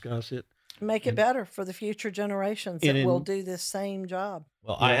discuss it. Make it better for the future generations And that will in- do this same job.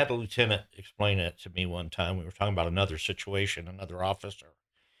 Well, I had a lieutenant explain it to me one time. We were talking about another situation, another officer,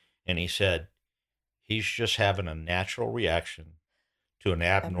 and he said he's just having a natural reaction to an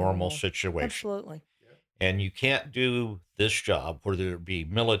abnormal Abnormal. situation. Absolutely. And you can't do this job, whether it be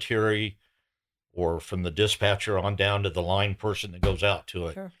military or from the dispatcher on down to the line person that goes out to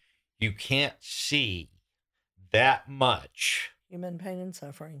it. Sure. You can't see that much Human pain and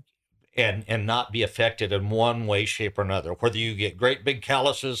suffering. and not be affected in one way, shape, or another. Whether you get great big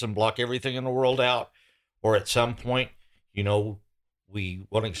calluses and block everything in the world out, or at some point,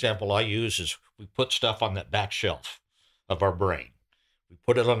 one example I use is we put stuff on that back shelf of our brain. We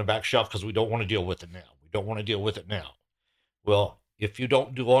put it on the back shelf because we don't want to deal with it now. We don't want to deal with it now. Well, if you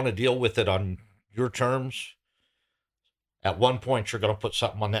don't want to deal with it on your terms, at one point you're going to put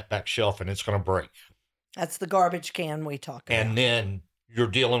something on that back shelf and it's going to break. That's the garbage can we talk about. And then you're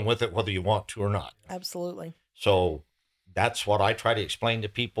dealing with it whether you want to or not. Absolutely. So that's what I try to explain to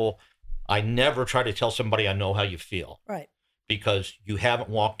people. I never try to tell somebody I know how you feel, Right. because you haven't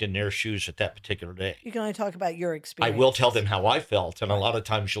walked in their shoes at that particular day. You can only talk about your I experience. will tell them how I felt, and a lot of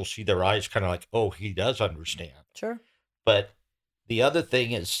times you'll see their eyes kind of like, oh, he does understand. Sure. But the other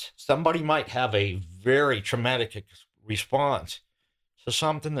thing is somebody might have a very traumatic response to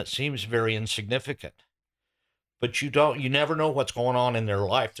something that seems very insignificant. But you never know what's going on in their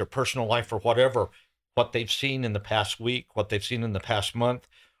life, their personal life or whatever, what they've seen in the past week, what they've seen in the past month,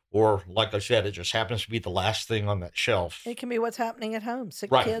 or like I said, it just happens to be the last thing on that shelf. It can be what's happening at home.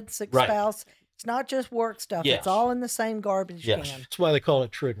 Sick Right. kids, sick Right. spouse. It's not just work stuff. Yes. It's all in the same garbage Yes. can. That's why they call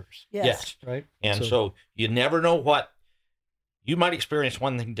it triggers, Yes. right? And so you never know what you might experience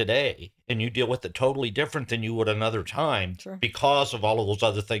one thing today and you deal with it totally different than you would another time Sure. because of all of those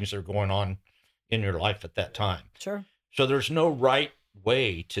other things that are going on in your life at that time. Sure. So there's no right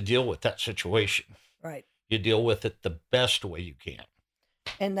way to deal with that situation. Right. You deal with it the best way you can.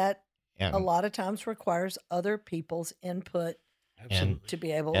 And that And a lot of times requires other people's input Absolutely. to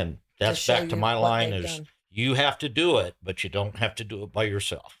be able and that's show back to you my what line they've is done. you have to do it, but you don't have to do it by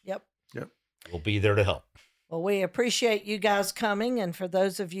yourself. Yep. We'll be there to help. Well, we appreciate you guys coming. And for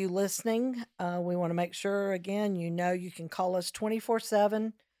those of you listening, we want to make sure, again, you can call us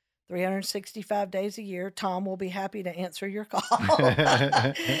 24/7, 365 days a year. Tom will be happy to answer your call.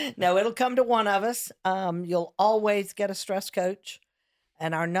 No, it'll come to one of us. You'll always get a stress coach.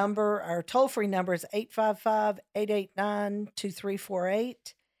 And our toll-free number is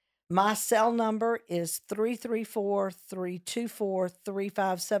 855-889-2348. My cell number is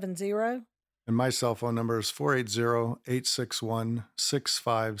 334-324-3570. And my cell phone number is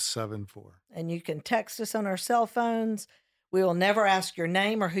 480-861-6574. And you can text us on our cell phones. We will never ask your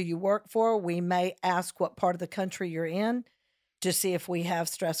name or who you work for. We may ask what part of the country you're in. to see if we have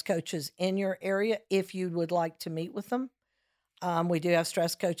stress coaches in your area if you would like to meet with them. We do have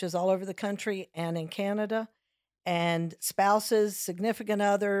stress coaches all over the country and in Canada. And spouses, significant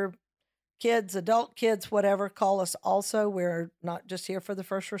other, kids, adult kids, whatever, call us also. We're not just here for the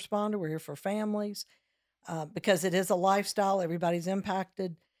first responder. We're here for families because it is a lifestyle. Everybody's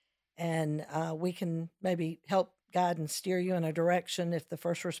impacted. And we can maybe help guide and steer you in a direction if the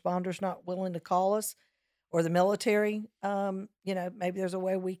first responder's not willing to call us or the military. Maybe there's a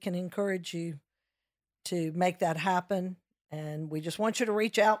way we can encourage you to make that happen. And we just want you to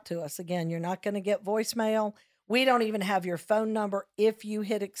reach out to us. Again, you're not going to get voicemail. We don't even have your phone number if you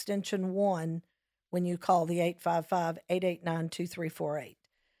hit extension 1 when you call the 855-889-2348.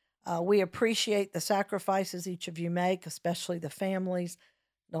 We appreciate the sacrifices each of you make, especially the families.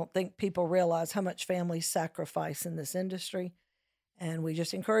 Don't think people realize how much families sacrifice in this industry. And we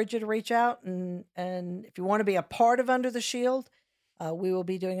just encourage you to reach out. And if you want to be a part of Under the Shield, we will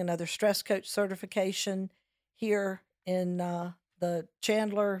be doing another stress coach certification here in the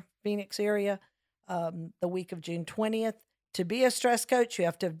Chandler, Phoenix area the week of June 20th. To be a stress coach, you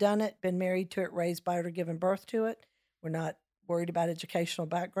have to have done it, been married to it, raised by it, or given birth to it. We're not worried about educational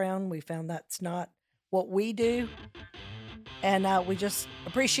background. We found that's not what we do. And we just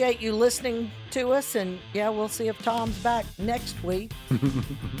appreciate you listening to us. And yeah, we'll see if Tom's back next week.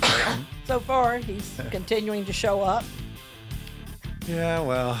 So far, he's continuing to show up. Yeah,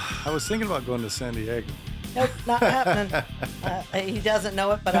 well, I was thinking about going to San Diego. Nope, not happening. He doesn't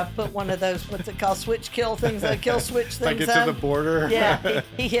know it, but I put one of those, what's it called, switch kill things, kill switch things. I get to the border. Yeah,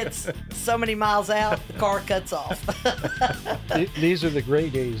 he hits so many miles out, the car cuts off. These are the gray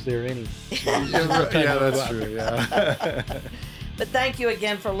days there, anyway. Yeah, that's true, yeah. But thank you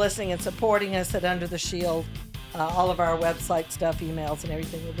again for listening and supporting us at Under the Shield. All of our website stuff, emails, and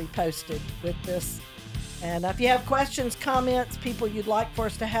everything will be posted with this. And if you have questions, comments, people you'd like for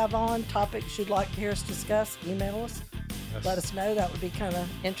us to have on, topics you'd like to hear us discuss, email us. Yes. Let us know. That would be kind of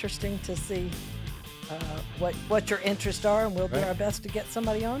interesting to see what your interests are, and we'll do our best to get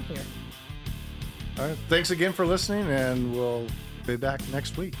somebody on here. All right. Thanks again for listening, and we'll be back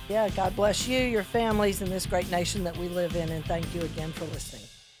next week. Yeah, God bless you, your families, and this great nation that we live in, and thank you again for listening.